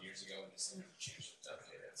landed on years ago and just changed it,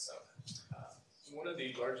 updated it, so. One of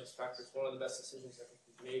the largest factors, one of the best decisions I think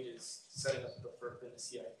we've made is setting up the FERP and the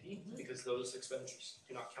CIP, because those expenditures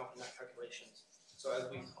do not count in that calculation. So as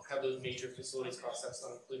we have those major facilities costs, that's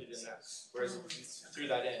not included in that, whereas if we through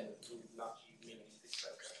that end, we would not be meeting these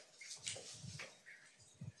factors.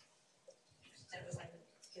 That was like, I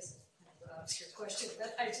guess, your question,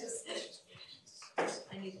 but I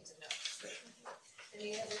needed to know.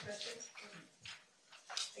 Any other questions?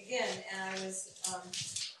 Again, and I was,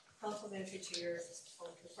 complimentary to your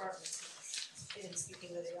whole department in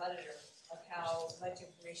speaking with the auditor of how much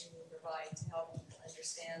information we provide to help people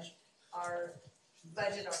understand our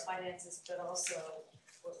budget, our finances, but also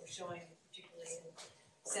what we're showing, particularly in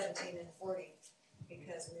 17 and 40,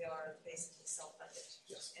 because we are basically self-funded.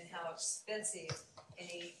 Yes. And how expensive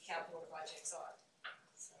any capital projects are.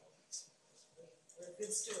 So we're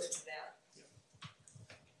good stewards of that.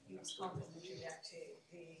 You complimentary back to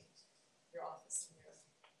your office and your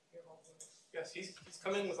whole group. Yes, he's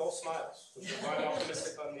come in with all smiles, which is why I'm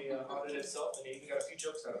optimistic on the audit itself, and he even got a few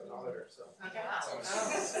jokes out of the auditor, so. Okay. Wow.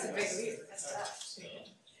 That's a big leap. That's tough.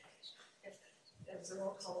 That was a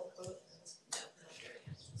roll call vote.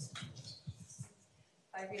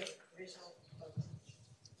 I read the original vote.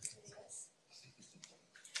 Yes.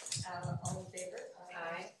 All in favor?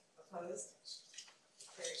 Aye. Opposed?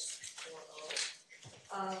 Carries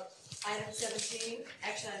 4-0. Item 17,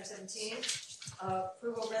 action item 17,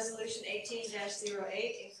 approval resolution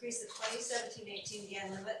 18-08, increase the 2017-18 GAN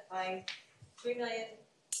limit by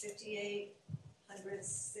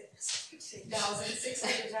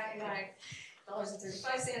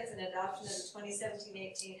 $3,058,699.35 and adoption of the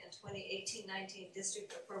 2017-18 and 2018-19 district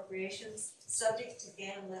appropriations subject to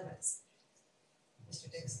GAN limits. Mr.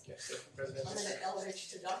 Dixon. Yes, President. I'm gonna elevate you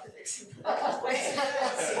to Dr. Dixon. I don't know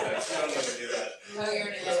if we do that. Oh,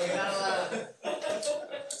 you're not allowed.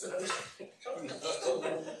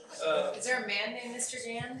 Is there a man named Mr.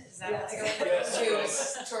 Dan? Is that what's going on? Yes. Who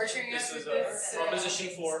is torturing us with this? This is Proposition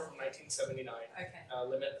 4 from 1979. Okay.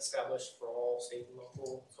 Limit established for all state and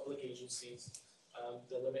local public agencies.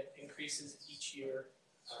 The limit increases each year,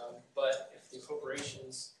 but if the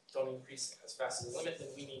appropriations don't increase as fast as the limit, then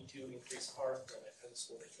we need to increase our limit as a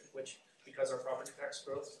school district, which, because our property tax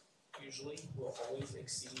growth usually will always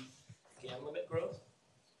exceed GAN limit growth,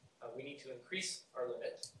 we need to increase our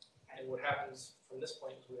limit. And what happens from this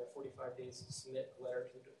point is we have 45 days to submit a letter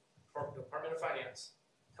to the Department of Finance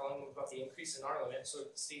telling them about the increase in our limit so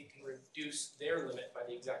that the state can reduce their limit by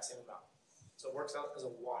the exact same amount. So it works out as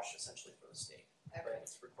a wash essentially for the state, but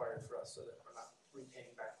it's required for us so that we're not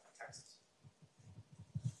repaying back taxes.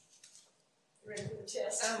 Ready for the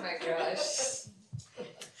test? Oh my gosh.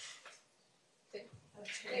 They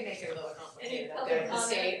make it a little complicated out there in the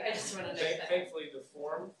state, I just wanna know that. Thankfully, the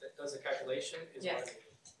form that does the calculation is Yes.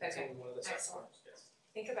 automated. It's in one of the sets Excellent. forms, yes.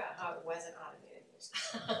 Think about how it wasn't automated. I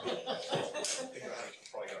think I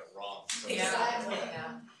probably got it wrong. So. Exactly,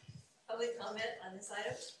 yeah. Public comment on this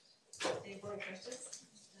item? Any board questions?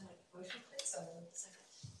 Motion please? So second.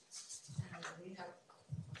 We have a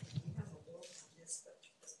vote on this, but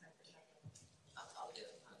this might be I'll do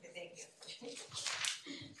it. Okay, thank you.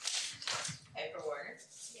 Piper Warner,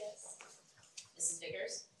 Yes. Mrs.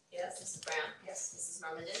 Vickers, Yes? Mrs. Brown, Yes. Mrs.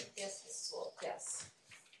 Normandin, Yes. Mrs. Wolf. Yes.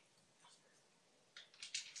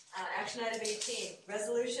 Action item 18,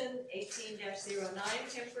 resolution 18-09,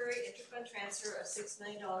 temporary interfund transfer of $6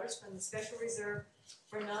 million from the special reserve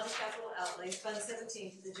for non-capital outlay, Fund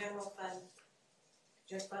 17, to the general fund,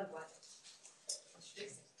 Fund 1. Mr.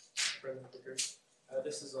 Dixon. President Vickers.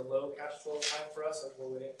 This is a low cash flow time for us as we're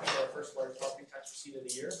waiting for our first large property tax receipt of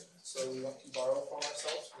the year. So we want to borrow from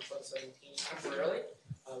ourselves from Fund 17 temporarily.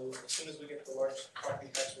 As soon as we get the large property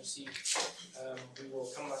tax receipt, we will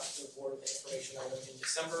come back to the board with the information item in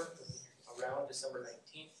December, around December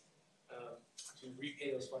 19th, to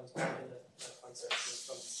repay those funds back in the Fund 17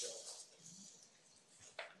 from the general.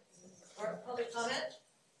 Or public comment?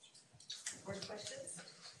 Board questions?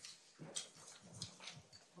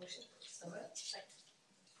 Motion, so moved.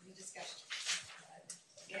 Any discussion?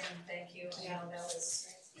 Again, thank you. I know that was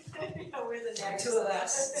We're the next. Two of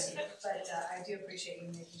us, but I do appreciate you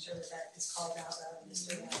making sure that that is called out rather than just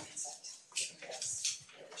doing it on consent. Yes,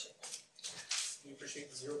 I appreciate that. We appreciate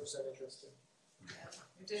the 0% interest too.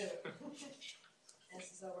 We do.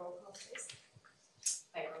 This is a roll call, please.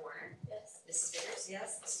 Piper Warner. Yes. Mrs. Vickers.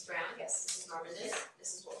 Yes. Mrs. Brown. Yes. Mrs. Marmaduke.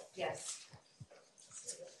 Mrs. Wolf. Yes.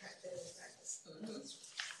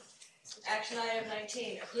 Action item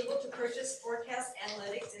 19, approval to purchase forecast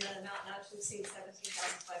analytics in an amount not to exceed $17,500.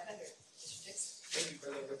 Mr. Dixon. Thank you,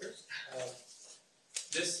 President Vickers.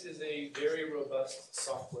 This is a very robust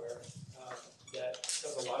software that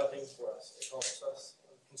does a lot of things for us. It helps us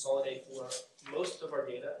consolidate where most of our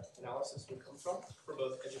data analysis would come from for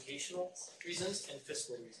both educational reasons and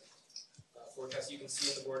fiscal reasons. Forecast, you can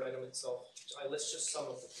see in the board item itself, I list just some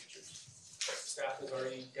of the features. Staff has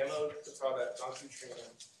already demoed the product, gone through training,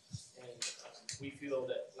 and we feel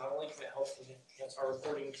that not only can it help enhance our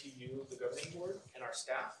reporting to you, the governing board, and our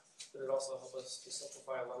staff, but it also helps us to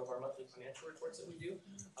simplify a lot of our monthly financial reports that we do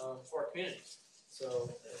for our community. So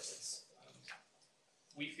it's,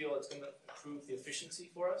 we feel it's going to improve the efficiency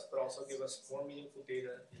for us, but also give us more meaningful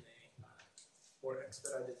data in a more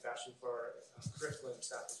expedited fashion for our curriculum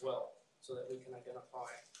staff as well, so that we can identify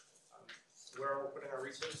where we're putting our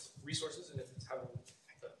resources and if it's having the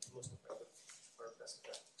most effective or best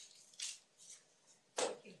effect.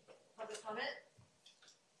 Thank you. Public comment?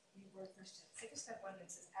 Any board questions? I just have one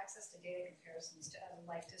that says access to data comparisons to other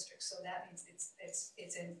like districts, so that means it's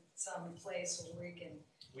in some place where we can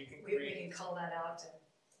call that out and.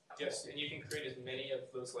 Yes, and you can create as many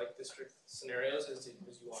of those like district scenarios as you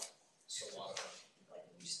want. So a lot of them. Like,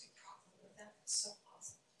 we just be profitable with that, it's so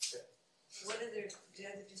awesome. What do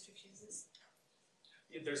other districts use this?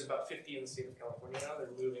 There's about 50 in the state of California now.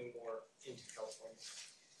 They're moving more into California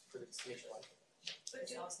for this nationwide. But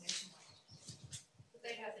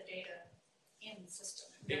they have the data in the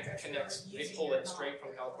system. It connects, they pull it straight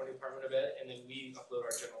from California Department of Ed, and then we upload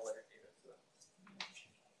our general ledger data to them.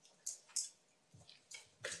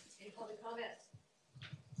 Any public comment?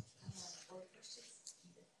 Board questions?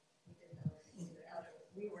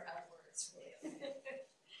 We were outwards, really.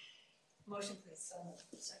 Motion please. Second.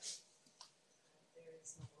 There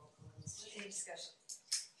is no roll call on this one. Any discussion?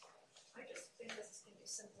 I just think this is gonna be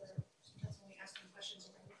simpler, sometimes when we ask them questions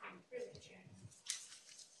or everything, really genuine.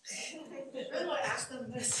 Really wanna ask them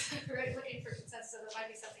this, right, looking for consensus, so there might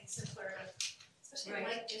be something simpler, especially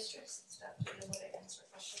Right. like districts and stuff, to be able to answer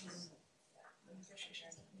questions. Yeah, I'm appreciate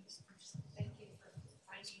sharing that. Thank you for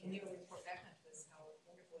finding. And you will report back on this, how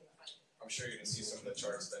wonderful you find it. I'm sure you're gonna see some of the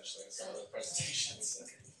charts eventually in some of the presentations.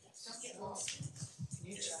 Don't get lost.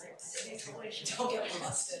 You try. Don't get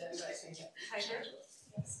lost in it, right? Piper?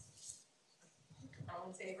 Yes. All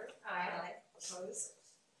in favor? Aye. Opposed?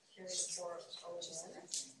 Carries 4-0.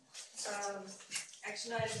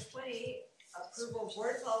 Action item 20, approval of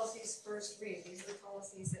board policies first read. These are the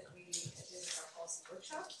policies that we did in our policy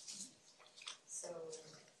workshop. So.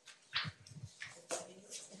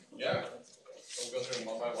 Yeah, so we'll go through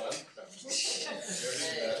them one by one. We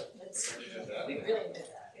already did that. We really did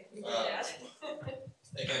that. We did that.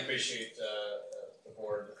 I can appreciate the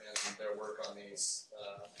board and their work on these.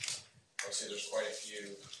 Obviously, there's quite a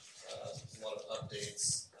few, a lot of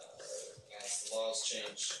updates. As the laws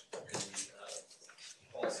change, the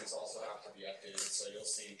policies also have to be updated. So you'll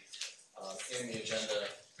see in the agenda,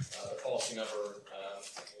 the policy number, a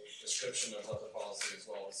description of what the policy, as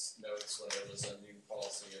well as notes whether it was a new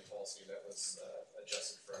policy, a policy that was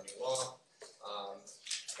adjusted for a new law,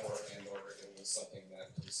 or it was something that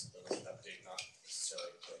was an update, not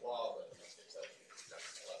necessarily to the law, but an update that was done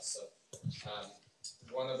nonetheless. So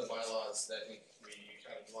one of the bylaws that we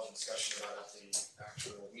had a lot of discussion about at the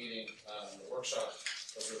actual meeting, the workshop,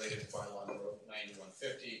 was related to bylaw number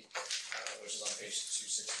 9150, which is on page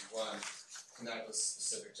 261, and that was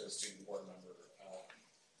specific to a student board member.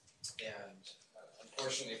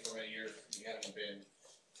 Unfortunately, for many years, we haven't been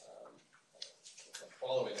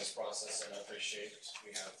following this process, and I appreciate we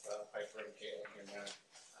have Piper and Caitlin here now,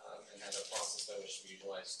 and have a process that we should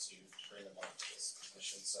utilize to bring them up to this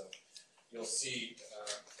position. So you'll see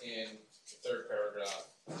in the third paragraph,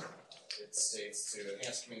 it states to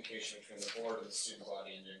enhance communication between the board and the student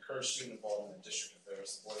body and to encourage student involvement in district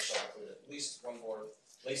affairs. The board shall include at least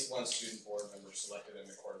one student board member selected in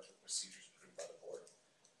accordance with procedures approved by the board.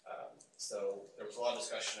 So there was a lot of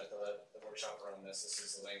discussion at the workshop around this. This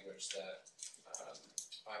is the language that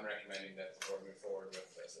I'm recommending that the board move forward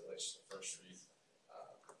with as it relates to the first read.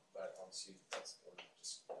 But obviously that's the board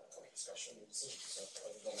discussion and decision. So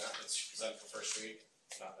other than that, it's presented for first read,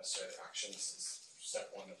 not necessarily action. This is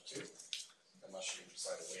step 1 of 2, unless you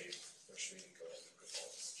decide to waive first read and go ahead and approve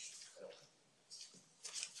all this.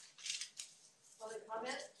 public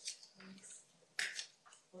comment?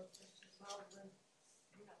 Well, then,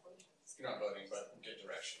 you're not voting. You're not voting, but get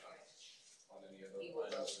direction on any of those. We will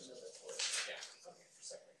vote items. to move it forward. Yeah. Okay. For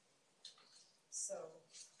second. So.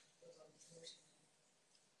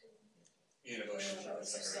 You need a motion for the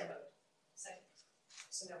second. Second.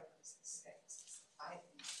 So no, okay.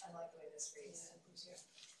 I like the way this reads. Yeah.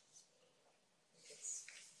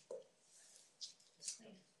 It's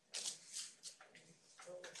clean.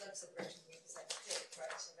 Well, that's the version we decided to take,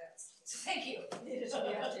 right, so that's, thank you.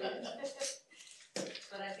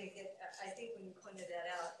 But I think when you pointed that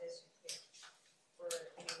out, is for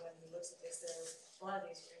anyone who looks at this, there, a lot of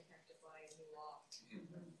these are impacted by new law.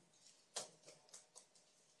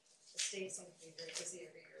 The state seems to be very busy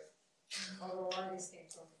every year, although a lot of these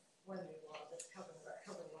came from one new law that covered a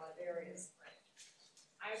lot of areas.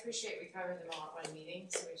 I appreciate we covered them all at one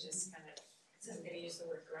meeting, so we just kind of, I'm gonna use the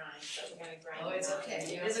word grind, but we're gonna grind. Oh, it's them out, okay,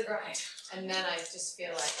 you it know? is a grind. And then I just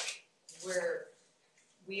feel like we're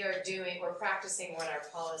practicing what our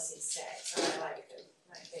policies say, so I like it.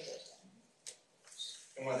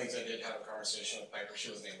 And one of the things I did have a conversation with Piper,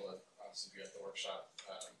 she wasn't able to obviously be at the workshop,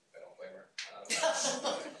 I don't blame her.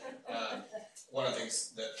 One of the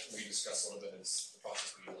things that we discussed a little bit is the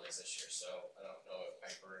process we utilized this year, so I don't know if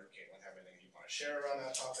Piper and Caitlin have anything you wanna share around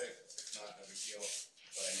that topic, if not, no big deal,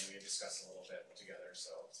 but I knew we had discussed a little bit together,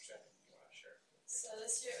 so if there's anything you wanna share. So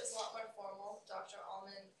this year it was a lot more formal. Dr.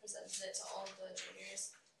 Allman presented it to all of the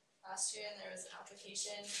juniors last year, and there was an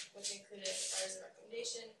application which included letters of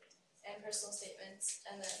recommendation and personal statements,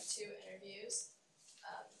 and then 2 interviews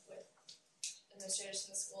with administrators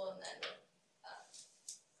from the school, and then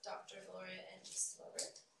Dr. Gloria and Ms. Glover.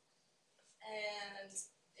 And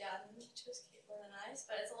yeah, then it was Caitlin and I,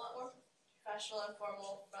 but it's a lot more professional and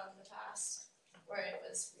formal from the past, where it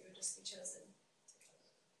was we would just be chosen.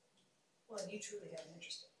 Well, and you truly have an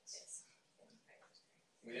interest in this. Yes.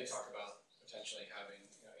 We did talk about potentially having,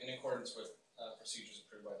 in accordance with procedures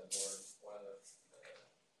approved by the board, one of the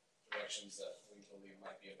directions that we believe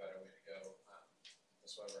might be a better way to go,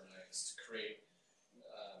 Ms. Weber and I, is to create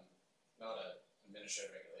not an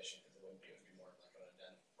administrative regulation, because it would be more like an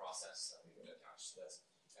addendum process that we would attach to this.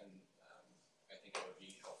 And I think it would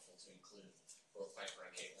be helpful to include both Piper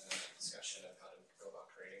and Caitlin in the discussion of how to go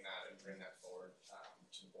about creating that and bring that forward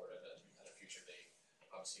to the board at a future date.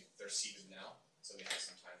 Obviously, they're seated now, so we have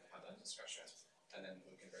some time to have that discussion, and then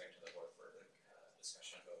we can bring it to the board for the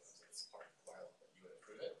discussion of both, because it's part of the bylaw that you would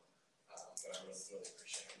approve it. But I really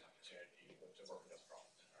appreciate the opportunity to work with us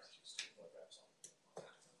and our 2 student board reps on that.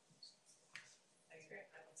 I agree,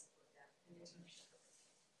 I would support that. And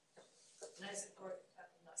I support,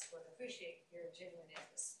 appreciate your genuine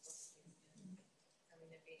interest in coming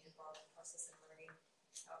and being involved in the process and learning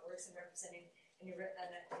how it works and representing. And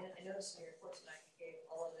I noticed in your report tonight, you gave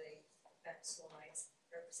all of the back to school nights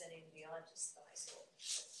representing beyond just the high school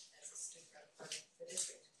as a student rep for the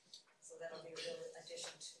district. So that'll be a real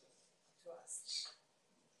addition to us.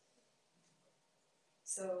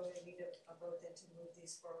 So we need a vote then to move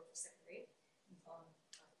these forward for second read on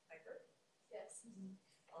Piper. Yes.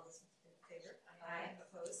 All those in favor? Aye.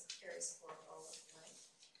 Opposed? Carries 4-0 with 9.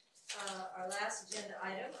 Our last agenda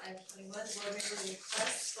item, item 21, board member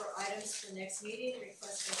requests for items for next meeting,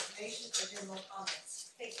 request for information or general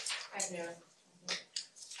comments. Hey, I know.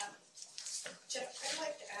 Jeff, I'd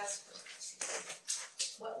like to ask,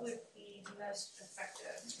 what would be most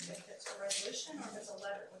effective, if it's a resolution or if it's a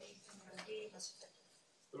letter, what do you think would be most effective?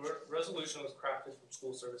 The resolution was crafted from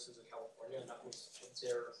School Services of California, and that was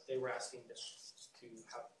they were asking us to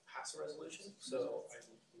pass a resolution. So I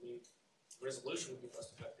believe the resolution would be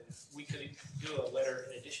most effective. We could do a letter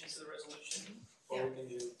in addition to the resolution, or we can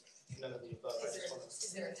do none of the above.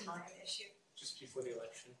 Is there a time issue? Just before the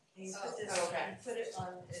election. And you put this, okay. you put it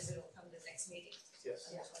on, it'll come to the next meeting.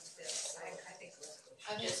 Yes. I just want to feel, I think the resolution.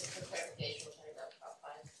 I'm just for clarification, we'll talk about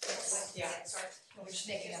fine. Yeah. Sorry, we're just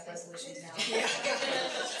making up resolutions now. Yeah.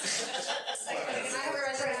 I have a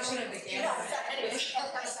resolution of the game. I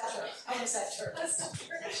was that sure.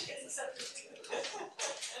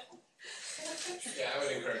 Yeah, I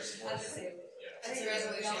would encourage the board. It's a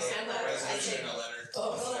resolution and a letter.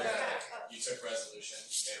 Oh, You took resolution,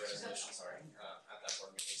 you made a resolution, sorry, at that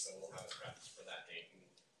board meeting, so we'll have it drafted for that date and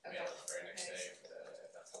mail it the very next day if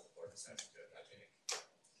that's how the board decides to do it that meeting.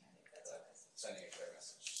 Sending a clear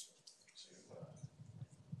message to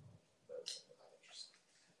those that have interest.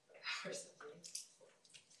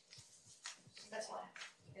 That's why.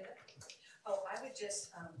 Oh, I would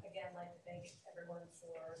just, again, like to thank everyone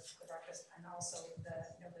for the breakfast and also the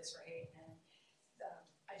No Place for Hate. And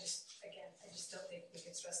I just don't think we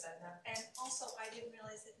can stress that enough. And also, I didn't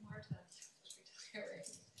realize that Marta was retiring.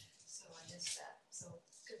 So I missed that. So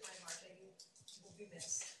goodbye, Marta, you will be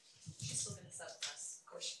missed. She's still gonna sub for us, of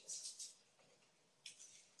course she is.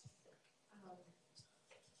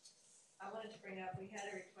 I wanted to bring up, we had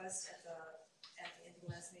a request at the end of the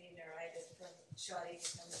last meeting, or I did, from Shadi to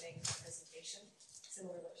come and make a presentation,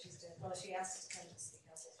 similar to what she's doing. Well, she asked us to come to City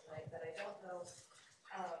Council tonight, but I don't know,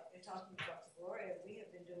 in talking to Dr. Gloria, we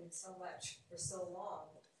have been doing so much for so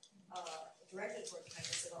long, directed toward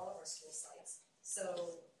kindness at all of our school sites.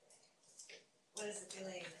 So what is the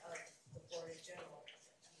feeling of the board in general?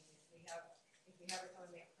 I mean, if we have her come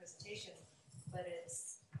and make a presentation, but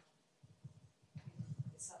it's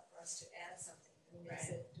not for us to add something. I mean, is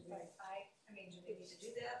it, do we need to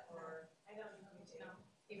do that, or? I don't think we do,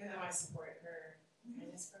 even though I support her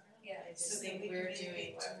kindness program. Yeah, I just so then think we we're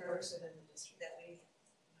communicate doing to what her works within the district. that we,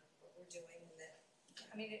 what we're doing, and that,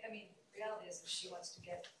 I mean, reality is if she wants to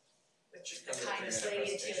get with She the can come to kindness the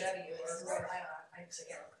lady at presentation. TOW, or I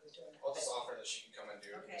forget who's doing that. I'll just offer that she can come and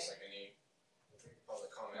do it, Okay. just like any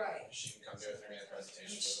public comment. Right. She can come do a 3-minute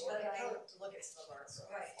presentation with the But board. I, To look at some of our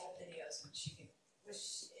right, old videos and she can.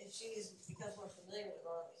 and she becomes more familiar with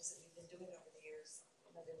all of these that we've been doing over the years.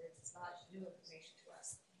 In other words, it's not new information to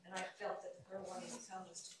us. And I felt that her wanting to come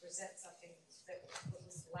was to present something that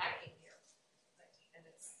was lacking here. And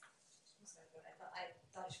it's, so good. I thought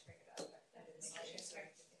I should bring it up, but I didn't say it, so I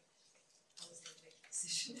wasn't gonna make a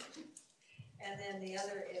decision. And then the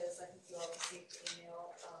other is, I think you all received the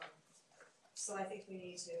email, so I think we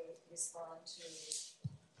need to respond to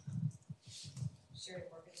Sherry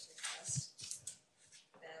Morgan's request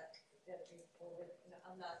that we forward,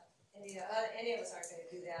 I'm not, any of us aren't gonna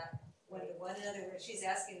do that one-to-one. In other words, she's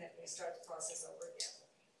asking that we start the process over again.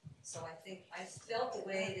 So I felt the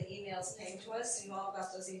way the emails came to us, you all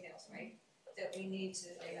got those emails, right? That we need to,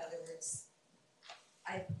 in other words,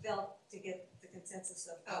 I felt to get the consensus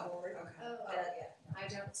of the board that, I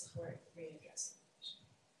don't support readdressing.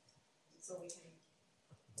 so we can,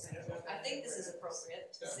 I think this is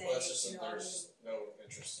appropriate to Yeah, say, well, it's just you that know, there's no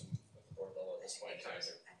interest in at the board level at this point in time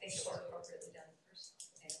to I think it was appropriately done first.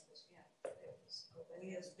 And it was, yeah, it was open.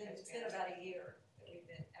 It's been about a year that we've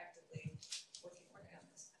been actively working on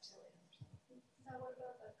this. Now, what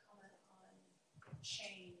about the comment on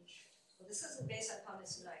change? Well, this isn't based on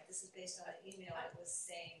comments tonight, this is based on an email that was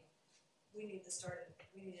saying, we need to start it,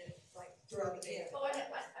 we need to like throw it in. Oh, I know,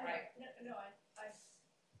 Right.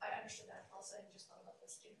 I understood that also, I just thought about the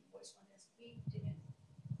student voice one is, we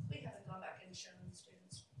haven't gone back and shown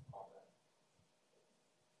students all the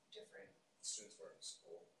different. students were in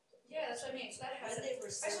school. Yeah, that's what I mean, so that has, When I they were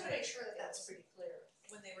just wanna make sure that that's that's pretty clear.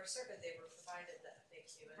 When they were surveyed, they were provided the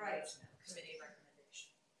FAQ and Right. committee recommendation.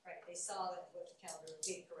 Right, they saw that what the calendar would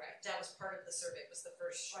be, correct? That was part of the survey, it was the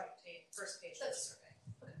first Right. first page of the survey.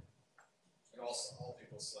 And also, all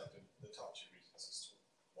people selected the top 2 reasons as to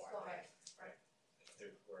why. Why, right. If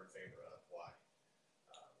they were in favor of why.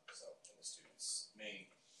 So, and the students' main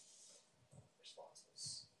response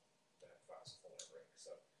was that files a full break.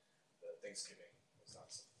 So, the Thanksgiving was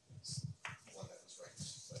not something, it's one that was ranked,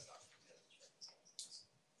 but not because it was ranked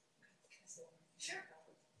as well. Sure.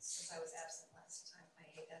 Since I was absent last time, I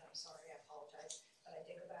hate that, I'm sorry, I apologize, but I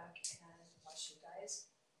did go back and watch you guys.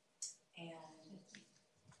 And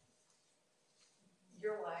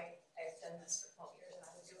you're why I've done this for 12 years, and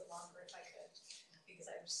I would do it longer if I could, because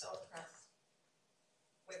I'm so impressed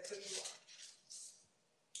with who you are.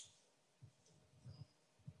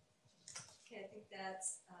 Okay, I think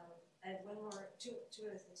that's, I had one more, two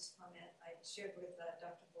other things to comment. I shared with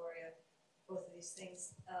Dr. Gloria both of these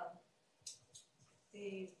things.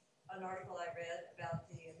 An article I read about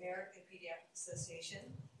the American Pediatric Association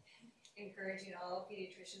encouraging all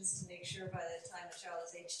pediatricians to make sure by the time a child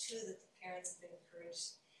is age 2 that the parents have been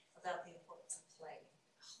encouraged about the importance of play.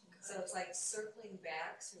 So it's like circling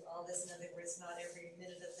back through all this, in other words, not every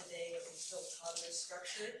minute of the day is still toddler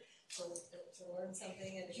structured to learn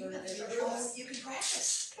something and to go to their groups. You can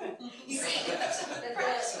practice. Back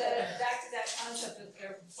to that concept of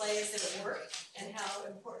their plays, their work, and how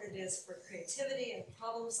important it is for creativity and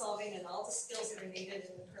problem solving and all the skills that are needed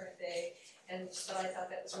in the current day. But I thought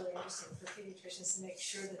that was really interesting for pediatricians to make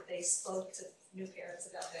sure that they spoke to new parents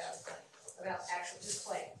about that, about actually just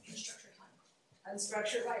playing. unstructured time.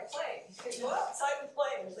 Unstructured, right, play. Go outside and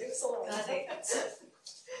play, and leave us alone.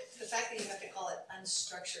 The fact that you have to call it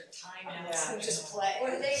unstructured time now, Yeah. so just play. Or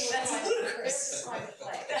they were That's trying, ludicrous. they were just trying to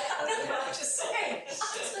play. I'm just saying,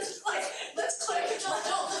 let's play, let's play, let's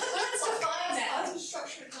define that.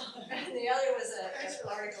 Unstructured time. And the other was an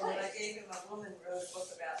article that I gave him, a woman wrote a book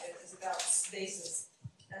about it, was about spaces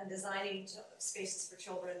and designing spaces for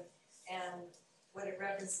children. And what it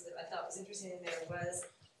referenced that I thought was interesting in there was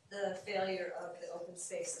the failure of the open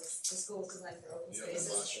spaces, the schools designed for open The open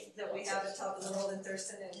spaces classroom. that we have at top of the world in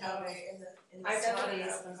Thurston and how they in the I taught in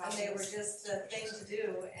seventies, open and they were classrooms. just the thing to do,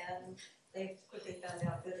 and they quickly found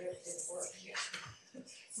out that it didn't work.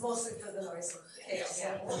 Mostly for the noise and chaos.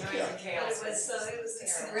 Yeah, But noise and chaos. it was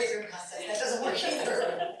It's a great room concept, that doesn't work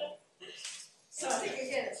either. So I think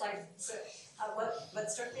again, it's like, so, what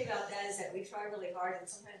struck me about that is that we try really hard and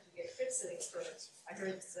sometimes we get criticism for, I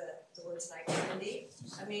heard the word tonight, trendy.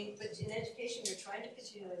 I mean, but in education, you're trying to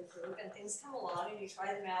continue to improve and things come along and you try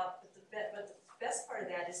them out, but the best part of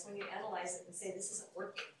that is when you analyze it and say, this isn't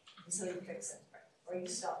working, and so you fix it, or you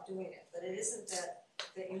stop doing it. But it isn't that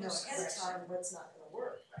you know ahead of time what's not gonna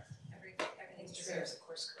work. Everything deserves a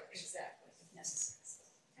course correction Exactly. if necessary.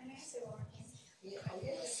 Can I say one more thing? Yeah, oh,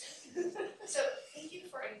 yes. So thank you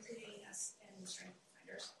for including us in Strength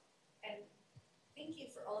Finders. And thank you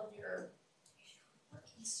for all of your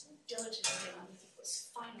working so diligently on those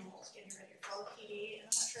finals, getting ready for all PD. And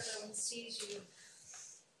I'm not sure everyone sees you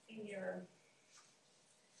in your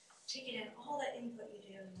taking in all that input you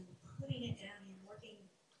do and then putting it down and working,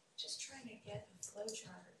 just trying to get a flow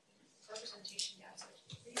chart, representation down, so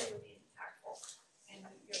it's really, really impactful. And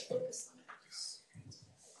your focus on it.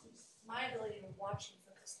 My ability to watch you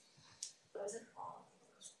focus was in awe of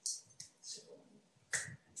those super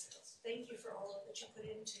thank you for all that you put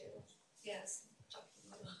into, yes,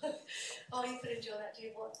 all you put into on that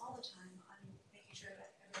table and all the time on making sure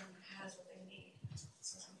that everyone has what they need.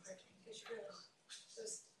 So it's encouraging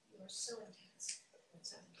because you are so intense.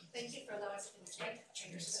 So thank you for allowing us to strength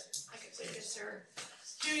changers that I could say good sir.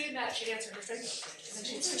 Judy that she'd answer her strength and then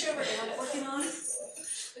she'd switch over to what I'm working on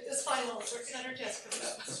with this final, working on her test coming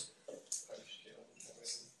up.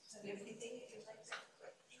 Do you have anything that you'd like to?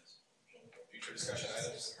 Future discussion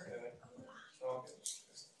items? Oh, good.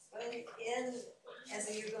 Well, as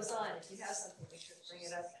the year goes on, if you have something, we should bring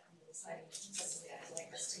it up and decide something that I'd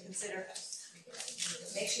like us to consider.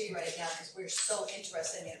 Make sure you write it down, because we're so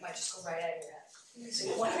interested in it, it might just go right out of your head. So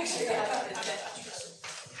you want to make sure you have it.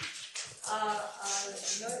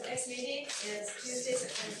 Next meeting is Tuesday,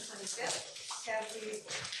 September 25th. Have we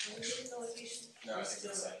the location? No, I think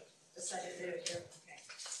it's Decided to do it here, okay.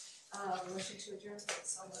 Motion to adjourn,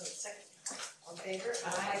 So I'm going to second. on favor?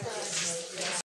 Aye.